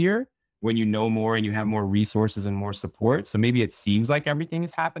lot easier, when you know more and you have more resources and more support. So maybe it seems like everything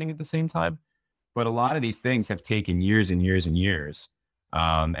is happening at the same time. But a lot of these things have taken years and years and years.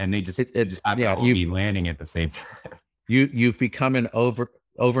 And they just be landing at the same time. You've become an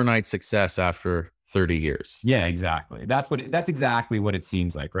overnight success after 30 years. Yeah, exactly. That's exactly what it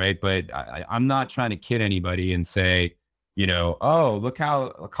seems like. Right. But I'm not trying to kid anybody and say, oh, look how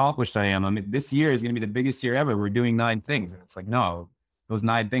accomplished I am. I mean, this year is going to be the biggest year ever. We're doing 9 things. And it's like, no, those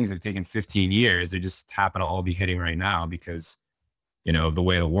 9 things have taken 15 years. They just happen to all be hitting right now because the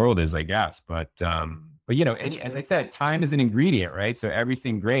way the world is, I guess. But as I said, time is an ingredient, right? So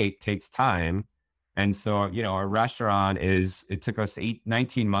everything great takes time. And so, our restaurant it took us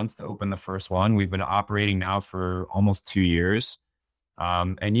 19 months to open the first one. We've been operating now for almost 2 years.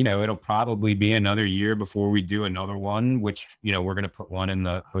 And it'll probably be another year before we do another one, which, we're going to put one in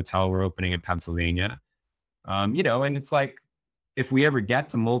the hotel we're opening in Pennsylvania. And it's like, if we ever get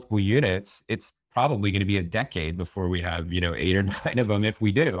to multiple units, it's probably going to be a decade before we have, 8 or 9 of them. If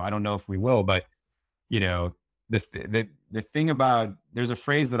we do, I don't know if we will, but the thing about, there's a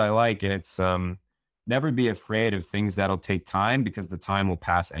phrase that I like, and it's, never be afraid of things that'll take time because the time will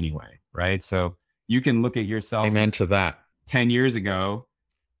pass anyway. Right. So you can look at yourself. Amen to that. 10 years ago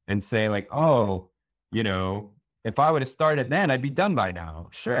and say like, oh, if I would have started then, I'd be done by now.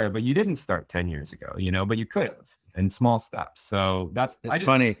 Sure. But you didn't start 10 years ago, but you could have in small steps. So it's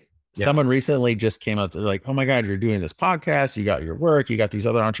funny. Yeah. Someone recently just came out to like, oh my God, you're doing this podcast. You got your work, you got these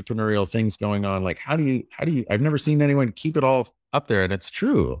other entrepreneurial things going on. Like, how do you, I've never seen anyone keep it all up there. And it's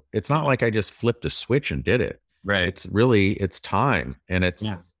true. It's not like I just flipped a switch and did it. Right. It's time, and it's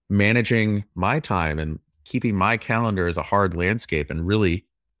managing my time and keeping my calendar as a hard landscape and really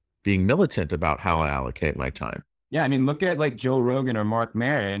being militant about how I allocate my time. Yeah, I mean, look at like Joe Rogan or Mark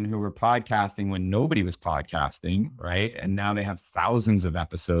Maron, who were podcasting when nobody was podcasting, right? And now they have thousands of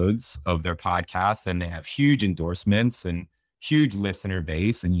episodes of their podcast, and they have huge endorsements and huge listener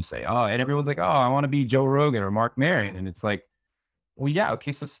base. And you say, oh, and everyone's like, oh, I want to be Joe Rogan or Mark Maron. And it's like, well, yeah,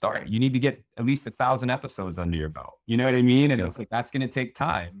 okay, so start. You need to get at least 1,000 episodes under your belt. You know what I mean? And it's like, that's going to take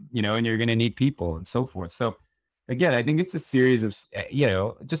time, and you're going to need people and so forth. So again, I think it's a series of,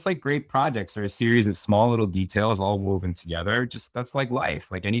 just like great projects are a series of small little details all woven together. Just that's like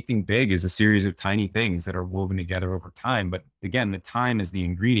life. Like anything big is a series of tiny things that are woven together over time. But again, the time is the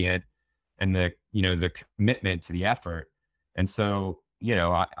ingredient and the commitment to the effort. And so,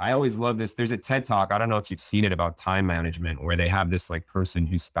 I always love this. There's a TED Talk. I don't know if you've seen it about time management, where they have this like person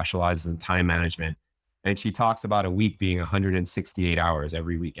who specializes in time management. And she talks about a week being 168 hours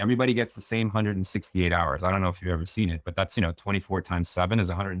every week. Everybody gets the same 168 hours. I don't know if you've ever seen it, but that's, 24 times 7 is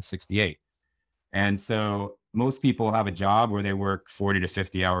 168. And so most people have a job where they work 40 to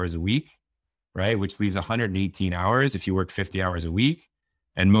 50 hours a week, right? Which leaves 118 hours if you work 50 hours a week.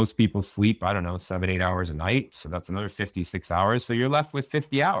 And most people sleep, 7, 8 hours a night. So that's another 56 hours. So you're left with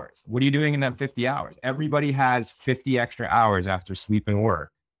 50 hours. What are you doing in that 50 hours? Everybody has 50 extra hours after sleep and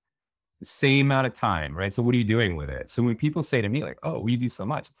work. The same amount of time, right? So what are you doing with it? So when people say to me like, oh, we do so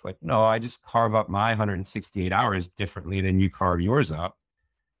much, it's like, no, I just carve up my 168 hours differently than you carve yours up.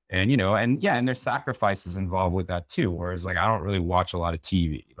 And, and there's sacrifices involved with that too. Whereas like, I don't really watch a lot of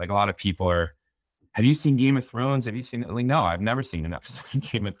TV. Like a lot of people are, have you seen Game of Thrones? Have you seen it? Like, no, I've never seen an episode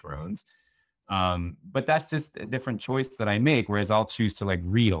of Game of Thrones. But that's just a different choice that I make. Whereas I'll choose to like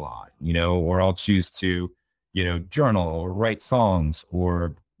read a lot, or I'll choose to, journal or write songs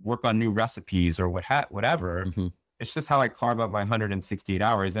or work on new recipes or whatever. Mm-hmm. It's just how I carve up my 168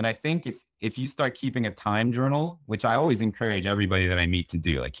 hours. And I think if you start keeping a time journal, which I always encourage everybody that I meet to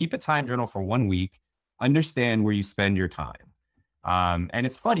do, like keep a time journal for 1 week, understand where you spend your time. And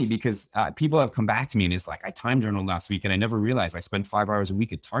it's funny because people have come back to me and it's like, I time journaled last week and I never realized I spend 5 hours a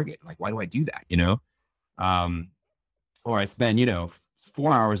week at Target. Like, why do I do that? Or I spend,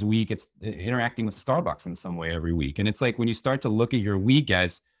 4 hours a week. It's interacting with Starbucks in some way every week. And it's like, when you start to look at your week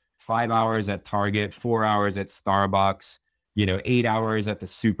as 5 hours at Target, 4 hours at Starbucks, 8 hours at the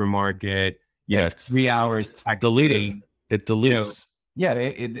supermarket, 3 hours deleting. It deletes.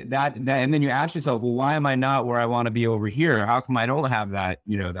 That, and then you ask yourself, well, why am I not where I want to be over here? How come I don't have that,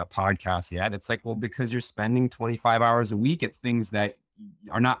 that podcast yet? It's like, well, because you're spending 25 hours a week at things that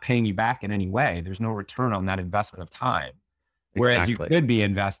are not paying you back in any way. There's no return on that investment of time. Whereas you could be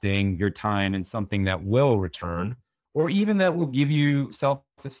investing your time in something that will return, or even that will give you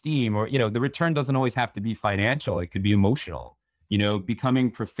self-esteem, or, the return doesn't always have to be financial. It could be emotional,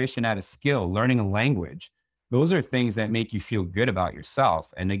 becoming proficient at a skill, learning a language. Those are things that make you feel good about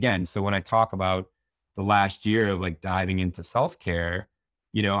yourself. And again, so when I talk about the last year of like diving into self-care,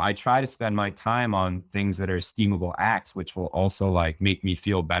 I try to spend my time on things that are esteemable acts, which will also like make me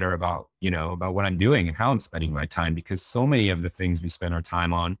feel better about, about what I'm doing and how I'm spending my time, because so many of the things we spend our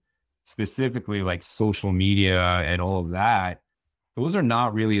time on, specifically like social media and all of that, those are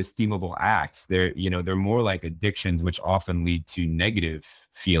not really esteemable acts. They're more like addictions, which often lead to negative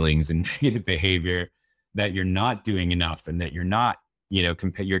feelings and negative behavior, that you're not doing enough and that you're not, you're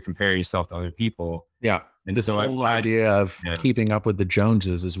comparing yourself to other people. Yeah. And this whole idea of keeping up with the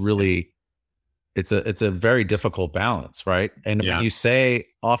Joneses is really, it's a very difficult balance, right? And when you say,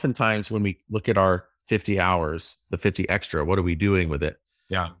 oftentimes when we look at our 50 hours, the 50 extra, what are we doing with it?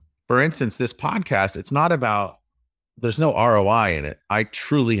 Yeah. For instance, this podcast, it's not about, there's no ROI in it. I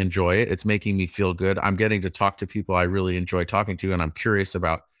truly enjoy it. It's making me feel good. I'm getting to talk to people I really enjoy talking to and I'm curious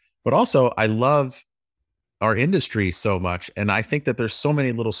about, but also I love our industry so much. And I think that there's so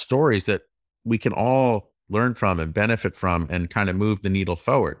many little stories that we can all learn from and benefit from and kind of move the needle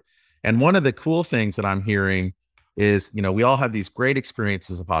forward. And one of the cool things that I'm hearing is, we all have these great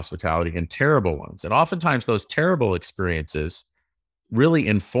experiences of hospitality and terrible ones. And oftentimes those terrible experiences really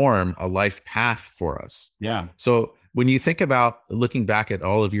inform a life path for us. Yeah. So when you think about looking back at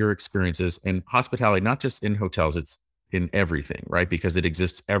all of your experiences in hospitality, not just in hotels, it's in everything, right? Because it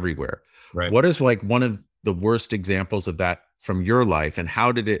exists everywhere. Right. What is like one of the worst examples of that from your life, and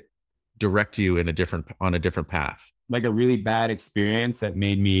how did it direct you on a different path? Like a really bad experience that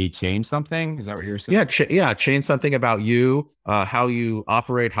made me change something? Is that what you're saying? Yeah. Change something about you, how you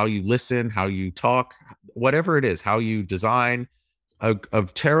operate, how you listen, how you talk, whatever it is, how you design. A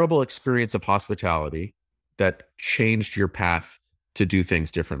terrible experience of hospitality that changed your path to do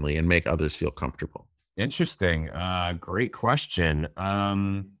things differently and make others feel comfortable. Interesting. Great question.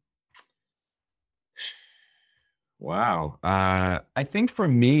 Wow. I think for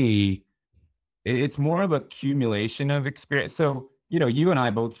me, It's more of a accumulation of experience. So, you and I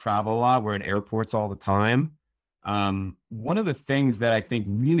both travel a lot. We're in airports all the time. One of the things that I think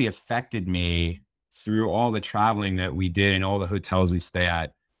really affected me through all the traveling that we did and all the hotels we stay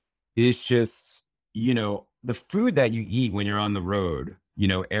at is just, the food that you eat when you're on the road,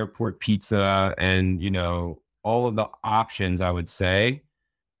 airport pizza and, all of the options, I would say.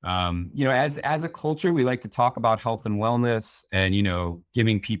 As a culture, we like to talk about health and wellness and,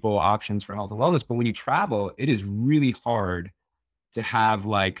 giving people options for health and wellness. But when you travel, it is really hard to have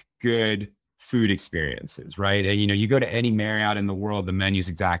like good food experiences, right? And, you go to any Marriott in the world, the menu's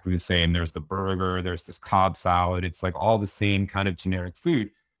exactly the same. There's the burger, there's this Cobb salad. It's like all the same kind of generic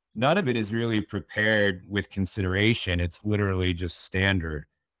food. None of it is really prepared with consideration. It's literally just standard.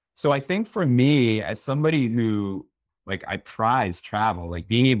 So I think for me, as somebody who like I prize travel, like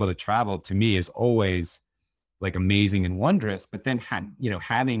being able to travel to me is always like amazing and wondrous. But then,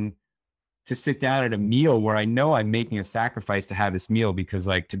 having to sit down at a meal where I know I'm making a sacrifice to have this meal because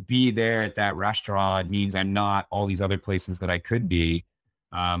like to be there at that restaurant means I'm not all these other places that I could be.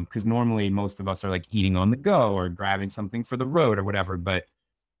 Because normally most of us are like eating on the go or grabbing something for the road or whatever. But,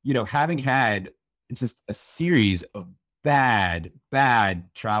 having had just a series of bad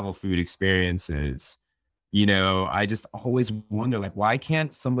travel food experiences, I just always wonder, like, why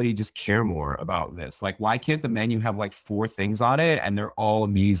can't somebody just care more about this? Like, why can't the menu have like 4 things on it and they're all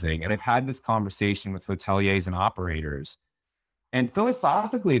amazing? And I've had this conversation with hoteliers and operators. And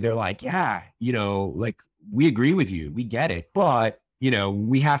philosophically, they're like, yeah, like we agree with you. We get it. But,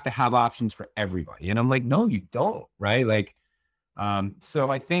 we have to have options for everybody. And I'm like, no, you don't. Right. Like,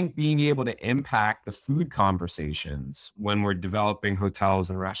 so I think being able to impact the food conversations when we're developing hotels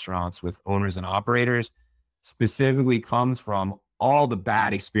and restaurants with owners and operators specifically comes from all the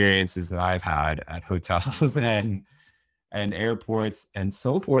bad experiences that I've had at hotels and airports and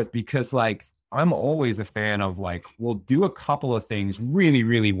so forth, because like, I'm always a fan of like, we'll do a couple of things really,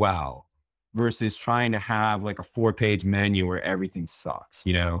 really well versus trying to have like a 4-page menu where everything sucks,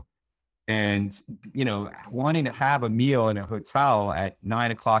 and, wanting to have a meal in a hotel at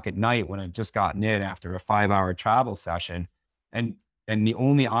 9 o'clock at night when I've just gotten in after a 5-hour travel session. And the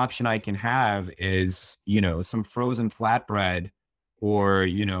only option I can have is, some frozen flatbread or,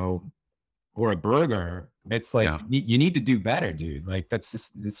 or a burger. It's like, you need to do better, dude. Like,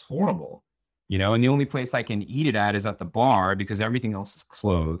 it's horrible, and the only place I can eat it at is at the bar because everything else is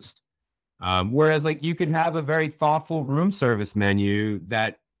closed. Whereas like you could have a very thoughtful room service menu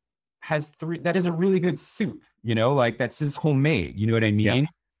that is a really good soup, like that's just homemade, you know what I mean? Yeah.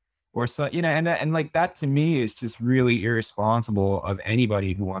 Or so, and like that to me is just really irresponsible of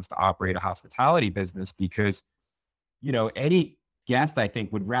anybody who wants to operate a hospitality business because, any guest I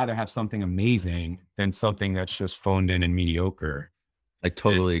think would rather have something amazing than something that's just phoned in and mediocre. I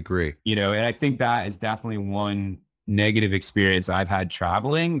totally agree. And I think that is definitely one negative experience I've had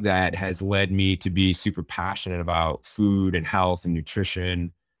traveling that has led me to be super passionate about food and health and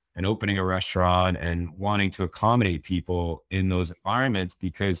nutrition and opening a restaurant and wanting to accommodate people in those environments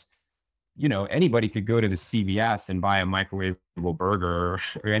because, anybody could go to the CVS and buy a microwavable burger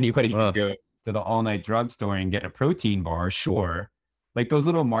or anybody could go to the all night drugstore and get a protein bar. Sure. Like those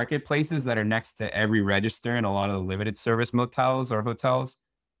little marketplaces that are next to every register in a lot of the limited service motels or hotels,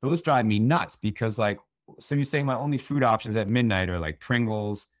 those drive me nuts because like, so you're saying my only food options at midnight are like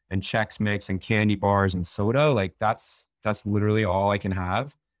Pringles and Chex Mix and candy bars and soda. Like that's literally all I can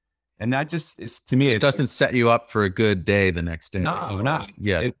have. And that just is, to me, it doesn't set you up for a good day the next day. No, not.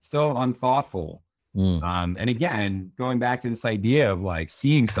 Yeah. It's so unthoughtful. And again, going back to this idea of like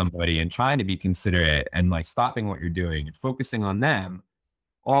seeing somebody and trying to be considerate and like stopping what you're doing and focusing on them,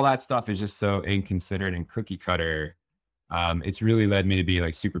 all that stuff is just so inconsiderate and cookie cutter. It's really led me to be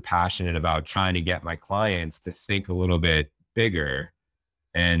like super passionate about trying to get my clients to think a little bit bigger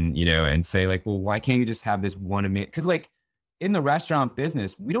and, and say like, well, why can't you just have this one amazing? Because like in the restaurant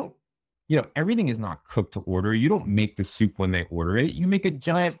business, we don't, everything is not cooked to order. You don't make the soup when they order it. You make a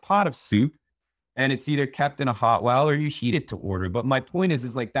giant pot of soup and it's either kept in a hot well or you heat it to order. But my point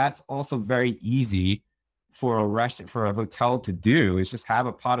is like, that's also very easy for a restaurant, for a hotel to do, is just have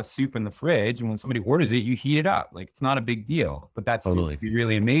a pot of soup in the fridge. And when somebody orders it, you heat it up. Like it's not a big deal, but that's totally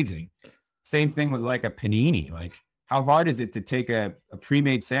really amazing. Same thing with like a panini. Like how hard is it to take a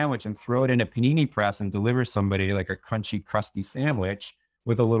pre-made sandwich and throw it in a panini press and deliver somebody like a crunchy, crusty sandwich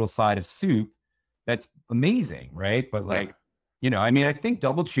with a little side of soup? That's amazing, right? But like, I think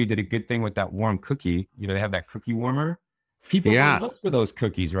DoubleTree did a good thing with that warm cookie. They have that cookie warmer. People look for those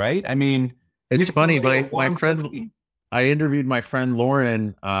cookies, right? I mean, it's funny, my friend, I interviewed my friend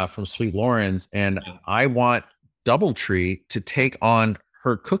Lauren from Sweet Lauren's, and I want DoubleTree to take on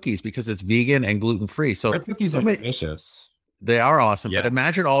her cookies because it's vegan and gluten free. So Our cookies are delicious. they are awesome. Yeah. But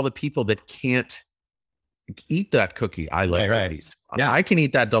imagine all the people that can't eat that cookie. I love Right. cookies. Yeah. I can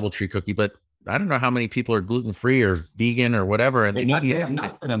eat that DoubleTree cookie, but I don't know how many people are gluten free or vegan or whatever. And They have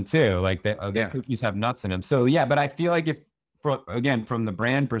nuts in them too. Like the cookies have nuts in them. So yeah, but I feel like from the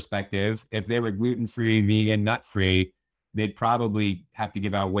brand perspective, if they were gluten free, vegan, nut free, they'd probably have to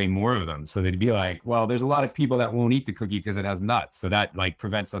give out way more of them. So they'd be like, well, there's a lot of people that won't eat the cookie because it has nuts. So that like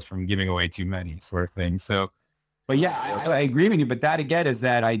prevents us from giving away too many, sort of thing. So, but yeah, I agree with you. But that again is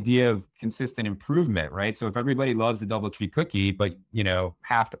that idea of consistent improvement, right? So if everybody loves the DoubleTree cookie, but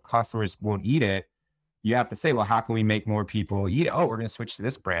half the customers won't eat it, you have to say, well, how can we make more people eat it? Oh, we're going to switch to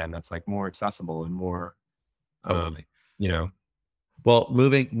this brand that's like more accessible and more, Well,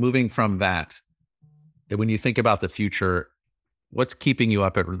 moving from that, when you think about the future, what's keeping you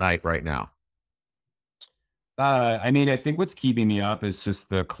up at night right now? I mean, I think what's keeping me up is just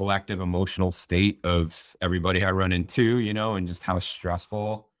the collective emotional state of everybody I run into, and just how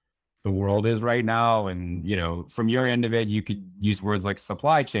stressful the world is right now. And, from your end of it, you could use words like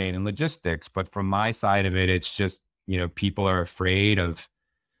supply chain and logistics, but from my side of it, it's just, people are afraid of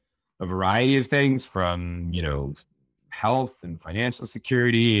a variety of things from, health and financial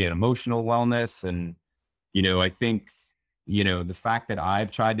security and emotional wellness. And, I think, the fact that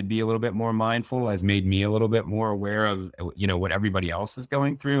I've tried to be a little bit more mindful has made me a little bit more aware of, what everybody else is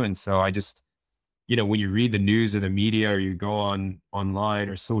going through. And so I just, when you read the news or the media or you go online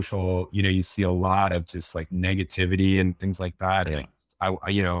or social, you see a lot of just like negativity and things like that. Yeah. And I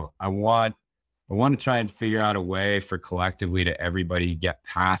want to try and figure out a way for collectively to everybody get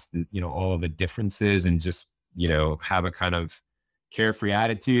past, all of the differences and just, have a kind of carefree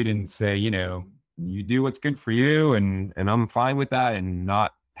attitude and say, you do what's good for you. And I'm fine with that and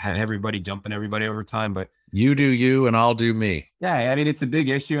not have everybody jumping everybody over time. But you do you and I'll do me. yeah, I mean, it's a big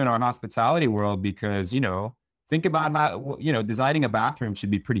issue in our hospitality world because, think about, designing a bathroom should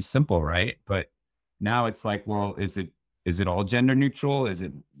be pretty simple, right? But now it's like, well, is it all gender neutral? Is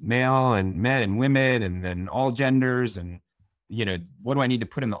it male and men and women and then all genders? And, what do I need to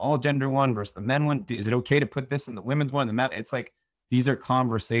put in the all gender one versus the men one? Is it okay to put this in the women's one? The men, it's like, these are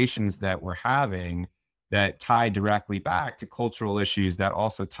conversations that we're having that tie directly back to cultural issues that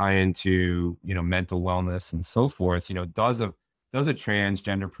also tie into, mental wellness and so forth. Does a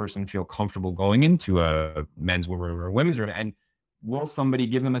transgender person feel comfortable going into a men's room or a women's room? And will somebody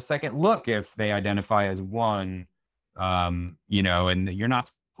give them a second look if they identify as one, and you're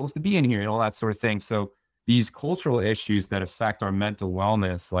not supposed to be in here and all that sort of thing. So these cultural issues that affect our mental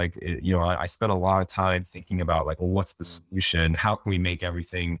wellness, like, I spent a lot of time thinking about like, well, what's the solution? How can we make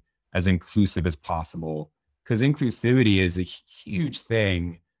everything as inclusive as possible? Because inclusivity is a huge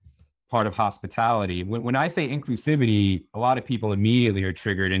thing, part of hospitality. When I say inclusivity, a lot of people immediately are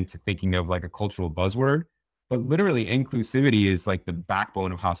triggered into thinking of like a cultural buzzword, but literally inclusivity is like the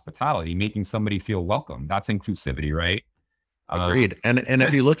backbone of hospitality, making somebody feel welcome. That's inclusivity, right? Agreed. And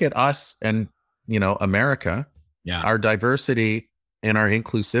if you look at us and, America, Yeah. our diversity and our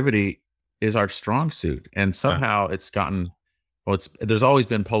inclusivity is our strong suit. And somehow it's gotten, there's always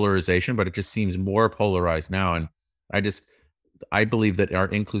been polarization, but it just seems more polarized now. And I believe that our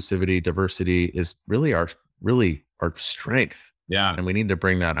inclusivity, diversity is really our strength. Yeah. And we need to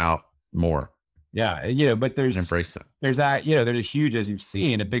bring that out more. Yeah. But Embrace that. there's a huge, as you've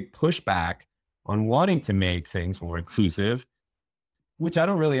seen, a big pushback on wanting to make things more inclusive, which I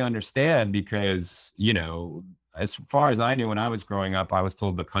don't really understand because, as far as I knew when I was growing up, I was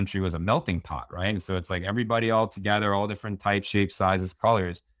told the country was a melting pot, right? And so it's like everybody all together, all different types, shapes, sizes,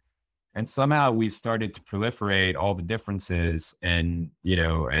 colors. And somehow we've started to proliferate all the differences and,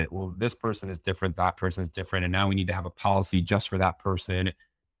 well, this person is different, that person is different. And now we need to have a policy just for that person.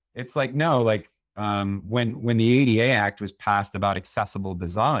 It's like, no, like when the ADA Act was passed about accessible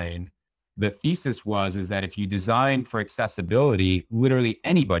design, the thesis is that if you design for accessibility, literally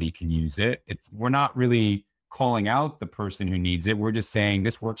anybody can use it. We're not really calling out the person who needs it. We're just saying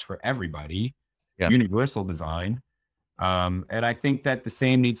this works for everybody. Yeah. Universal design. And I think that the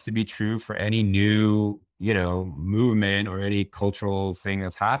same needs to be true for any new, movement or any cultural thing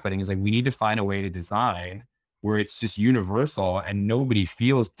that's happening. Is like, we need to find a way to design where it's just universal and nobody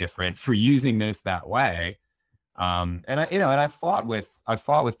feels different for using this that way. And I've fought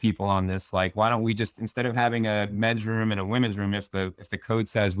with people on this. Like, why don't we just, instead of having a men's room and a women's room, if the code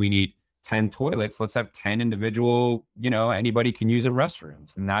says we need 10 toilets, let's have 10 individual, anybody can use a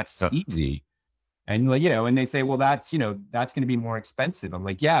restrooms, and that's easy. And and they say, well, that's going to be more expensive. I'm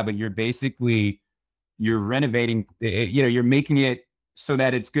like, yeah, but you're renovating, you're making it so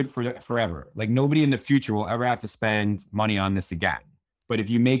that it's good for forever. Like, nobody in the future will ever have to spend money on this again. But if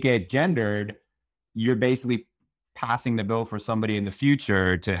you make it gendered, you're basically passing the bill for somebody in the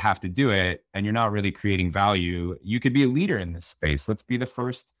future to have to do it, and you're not really creating value. You could be a leader in this space. Let's be the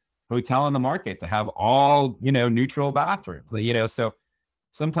first hotel on the market to have all, neutral bathrooms, so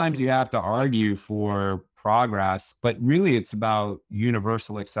sometimes you have to argue for progress, but really it's about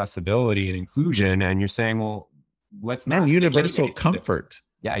universal accessibility and inclusion. And you're saying, well, let's not universal comfort.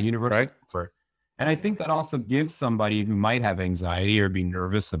 Yeah, universal right? comfort. And I think that also gives somebody who might have anxiety or be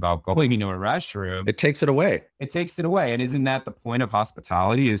nervous about going into a restroom. It takes it away. It takes it away. And isn't that the point of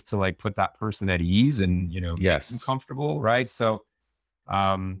hospitality, is to like put that person at ease and, Yes, make them comfortable, right? So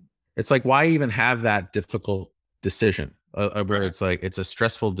it's like, why even have that difficult decision where it's like, it's a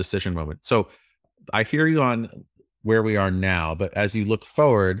stressful decision moment. So I hear you on where we are now, but as you look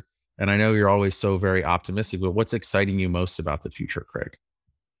forward, and I know you're always so very optimistic, but what's exciting you most about the future, Craig?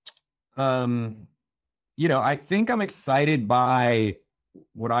 I think I'm excited by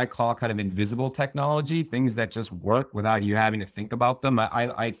what I call kind of invisible technology, things that just work without you having to think about them.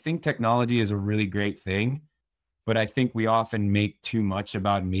 I think technology is a really great thing, but I think we often make too much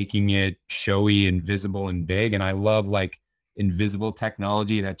about making it showy and visible and big. And I love like invisible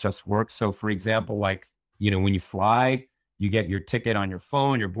technology that just works. So for example, like, when you fly, you get your ticket on your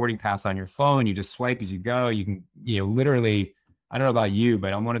phone, your boarding pass on your phone, you just swipe as you go. You can, literally, I don't know about you,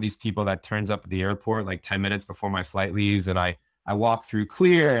 but I'm one of these people that turns up at the airport like 10 minutes before my flight leaves. And I walk through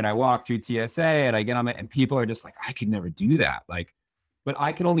Clear and I walk through TSA and I get on it, and people are just like, I could never do that. Like, but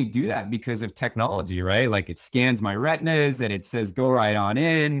I can only do that because of technology, right? Like it scans my retinas and it says, go right on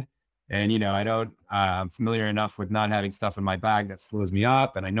in. And, I'm familiar enough with not having stuff in my bag that slows me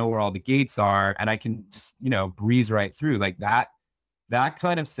up, and I know where all the gates are, and I can just, breeze right through. Like that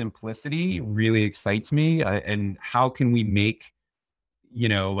kind of simplicity really excites me. And how can we make,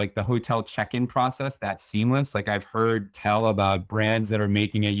 like the hotel check-in process that seamless? Like I've heard tell about brands that are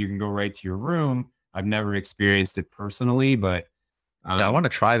making it, you can go right to your room. I've never experienced it personally, but I want to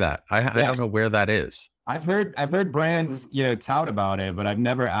try that. I don't know where that is. I've heard brands, tout about it, but I've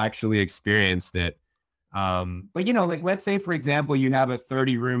never actually experienced it. But like, let's say, for example, you have a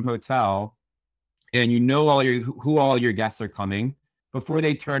 30-room hotel and who all your guests are coming. Before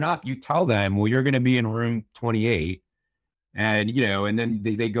they turn up, you tell them, well, you're going to be in room 28. And, and then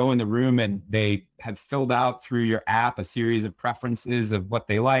they go in the room and they have filled out through your app a series of preferences of what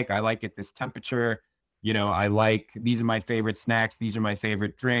they like. I like at this temperature. I like, these are my favorite snacks. These are my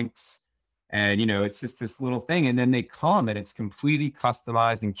favorite drinks. And, it's just this little thing. And then they come and it's completely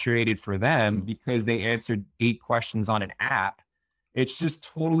customized and curated for them because they answered 8 questions on an app. It's just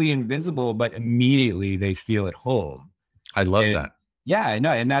totally invisible, but immediately they feel at home. I love that. Yeah, I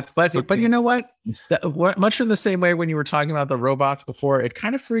know. And that's, but you know what? Much in the same way when you were talking about the robots before, it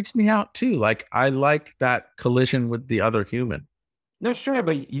kind of freaks me out too. Like I like that collision with the other human. No, sure.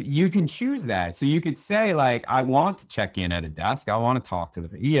 But you can choose that. So you could say like, I want to check in at a desk. I want to talk to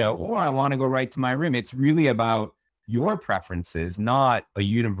the, or I want to go right to my room. It's really about your preferences, not a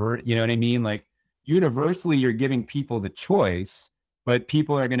universe. You know what I mean? Like universally, you're giving people the choice, but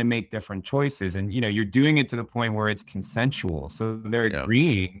people are going to make different choices. And, you're doing it to the point where it's consensual. So they're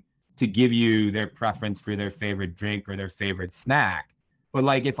agreeing to give you their preference for their favorite drink or their favorite snack. But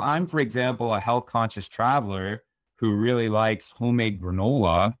like, if I'm, for example, a health conscious traveler who really likes homemade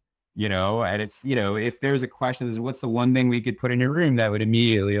granola, and it's, if there's a question, is what's the one thing we could put in your room that would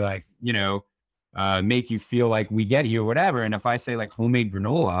immediately like, make you feel like we get you or whatever. And if I say like homemade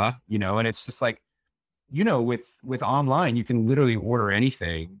granola, and it's just like, with online, you can literally order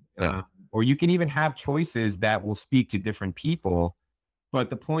anything, or you can even have choices that will speak to different people.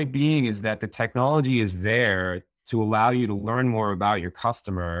 But the point being is that the technology is there to allow you to learn more about your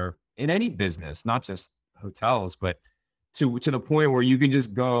customer in any business, not just hotels, but to the point where you can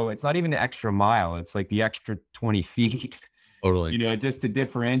just go, it's not even the extra mile. It's like the extra 20 feet, totally, just to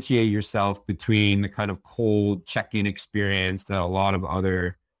differentiate yourself between the kind of cold check-in experience that a lot of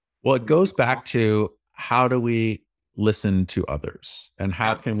other. Well, it goes back to how do we listen to others and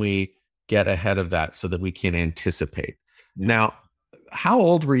how can we get ahead of that so that we can anticipate? Now, how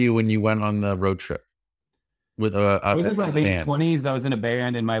old were you when you went on the road trip? With I was in my late 20s. I was in a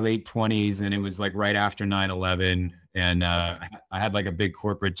band in my late 20s, and it was like right after 9/11. And I had like a big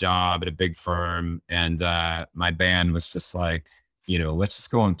corporate job at a big firm, and my band was just like, let's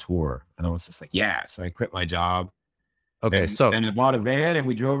just go on tour. And I was just like, yeah. So I quit my job. Okay, and I bought a van, and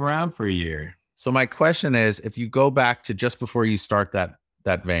we drove around for a year. So my question is, if you go back to just before you start that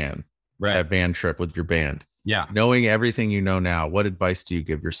van, right, that van trip with your band, yeah, knowing everything you know now, what advice do you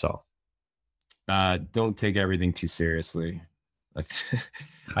give yourself? Don't take everything too seriously.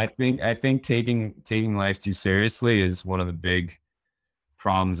 I think taking life too seriously is one of the big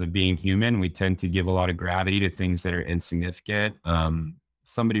problems of being human. We tend to give a lot of gravity to things that are insignificant.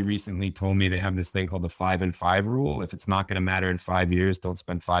 Somebody recently told me they have this thing called the 5 and 5 rule. If it's not going to matter in 5 years, don't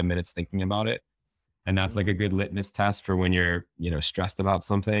spend 5 minutes thinking about it. And that's like a good litmus test for when you're, stressed about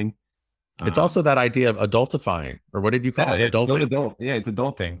something. It's also that idea of adultifying, or what did you call it? Adulting. Yeah, it's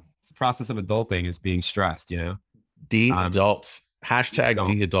adulting. It's the process of adulting is being stressed, De-adult. Hashtag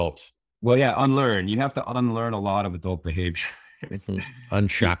de-adult. Well, yeah, unlearn. You have to unlearn a lot of adult behavior.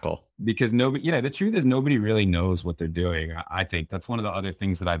 Unshackle. Because the truth is nobody really knows what they're doing. I think that's one of the other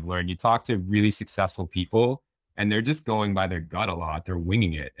things that I've learned. You talk to really successful people and they're just going by their gut a lot. They're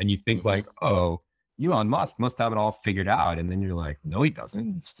winging it. And you think like, oh, Elon Musk must have it all figured out. And then you're like, no, he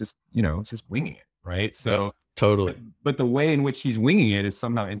doesn't. It's just, it's just winging it. Right. So totally. But the way in which he's winging it is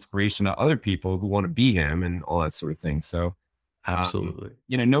somehow inspiration to other people who want to be him and all that sort of thing. So absolutely.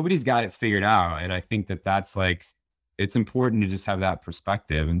 Nobody's got it figured out. And I think that that's like, it's important to just have that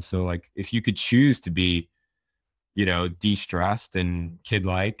perspective. And so like, if you could choose to be, de-stressed and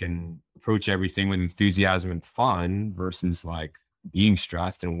kid-like and approach everything with enthusiasm and fun versus like being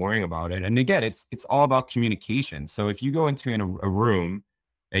stressed and worrying about it. And again, it's all about communication. So if you go into a room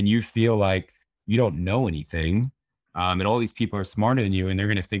and you feel like you don't know anything, and all these people are smarter than you and they're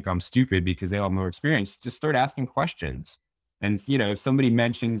going to think I'm stupid because they have more experience, just start asking questions. And, if somebody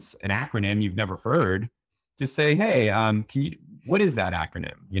mentions an acronym you've never heard, just say, hey, what is that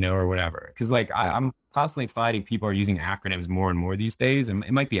acronym, or whatever. Cause like I'm constantly finding people are using acronyms more and more these days. And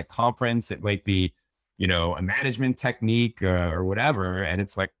it might be a conference. It might be, a management technique or whatever. And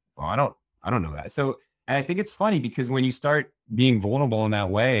it's like, well, I don't know that. So, and I think it's funny because when you start being vulnerable in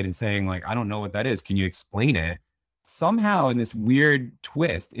that way and saying like, I don't know what that is. Can you explain it? Somehow in this weird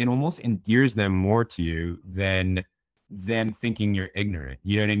twist, it almost endears them more to you than them thinking you're ignorant.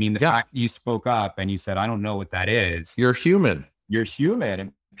 You know what I mean? The fact you spoke up and you said, I don't know what that is. You're human. You're human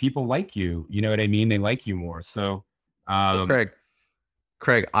and people like you. You know what I mean? They like you more. So,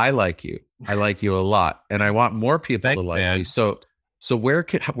 Craig, I like you. I like you a lot. And I want more people to like you. So where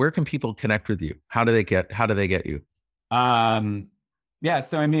can people connect with you? How do they get you? Yeah.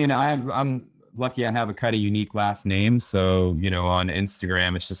 So, I mean, I'm lucky I have a kind of unique last name. So, on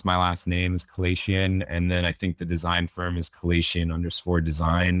Instagram, it's just my last name is Kalachian. And then I think the design firm is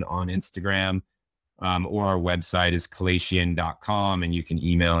Kalachian_design on Instagram. Or our website is kalachian.com and you can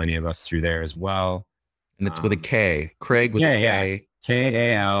email any of us through there as well. And it's with a K. Craig with a K.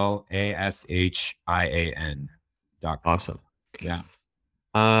 KALASHIAN. Awesome. Yeah.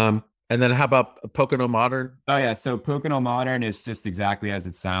 And then how about Pocono Modern? Oh yeah. So Pocono Modern is just exactly as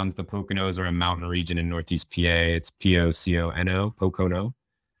it sounds. The Poconos are a mountain region in Northeast PA. It's POCONO, Pocono.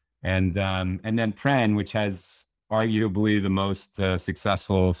 And then Pren, which has arguably the most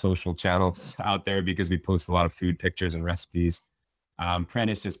successful social channels out there because we post a lot of food pictures and recipes. Pren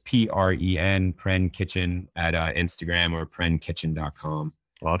is just PREN, Pren Kitchen at Instagram or prenkitchen.com.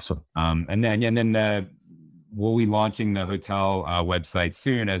 Awesome. And then we'll be launching the hotel website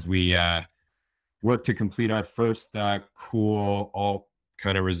soon as we work to complete our first cool all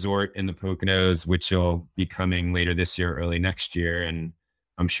kind of resort in the Poconos, which will be coming later this year, early next year. And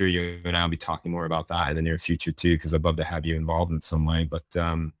I'm sure you and I will be talking more about that in the near future too, because I'd love to have you involved in some way. But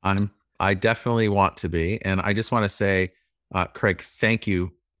I definitely want to be. And I just want to say, Craig, thank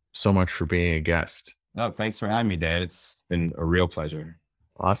you so much for being a guest. No, thanks for having me, Dad. It's been a real pleasure.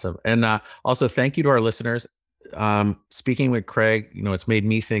 Awesome. And also thank you to our listeners. Speaking with Craig, it's made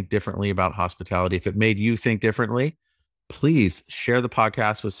me think differently about hospitality. If it made you think differently, please share the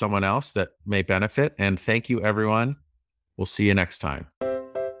podcast with someone else that may benefit. And thank you, everyone. We'll see you next time.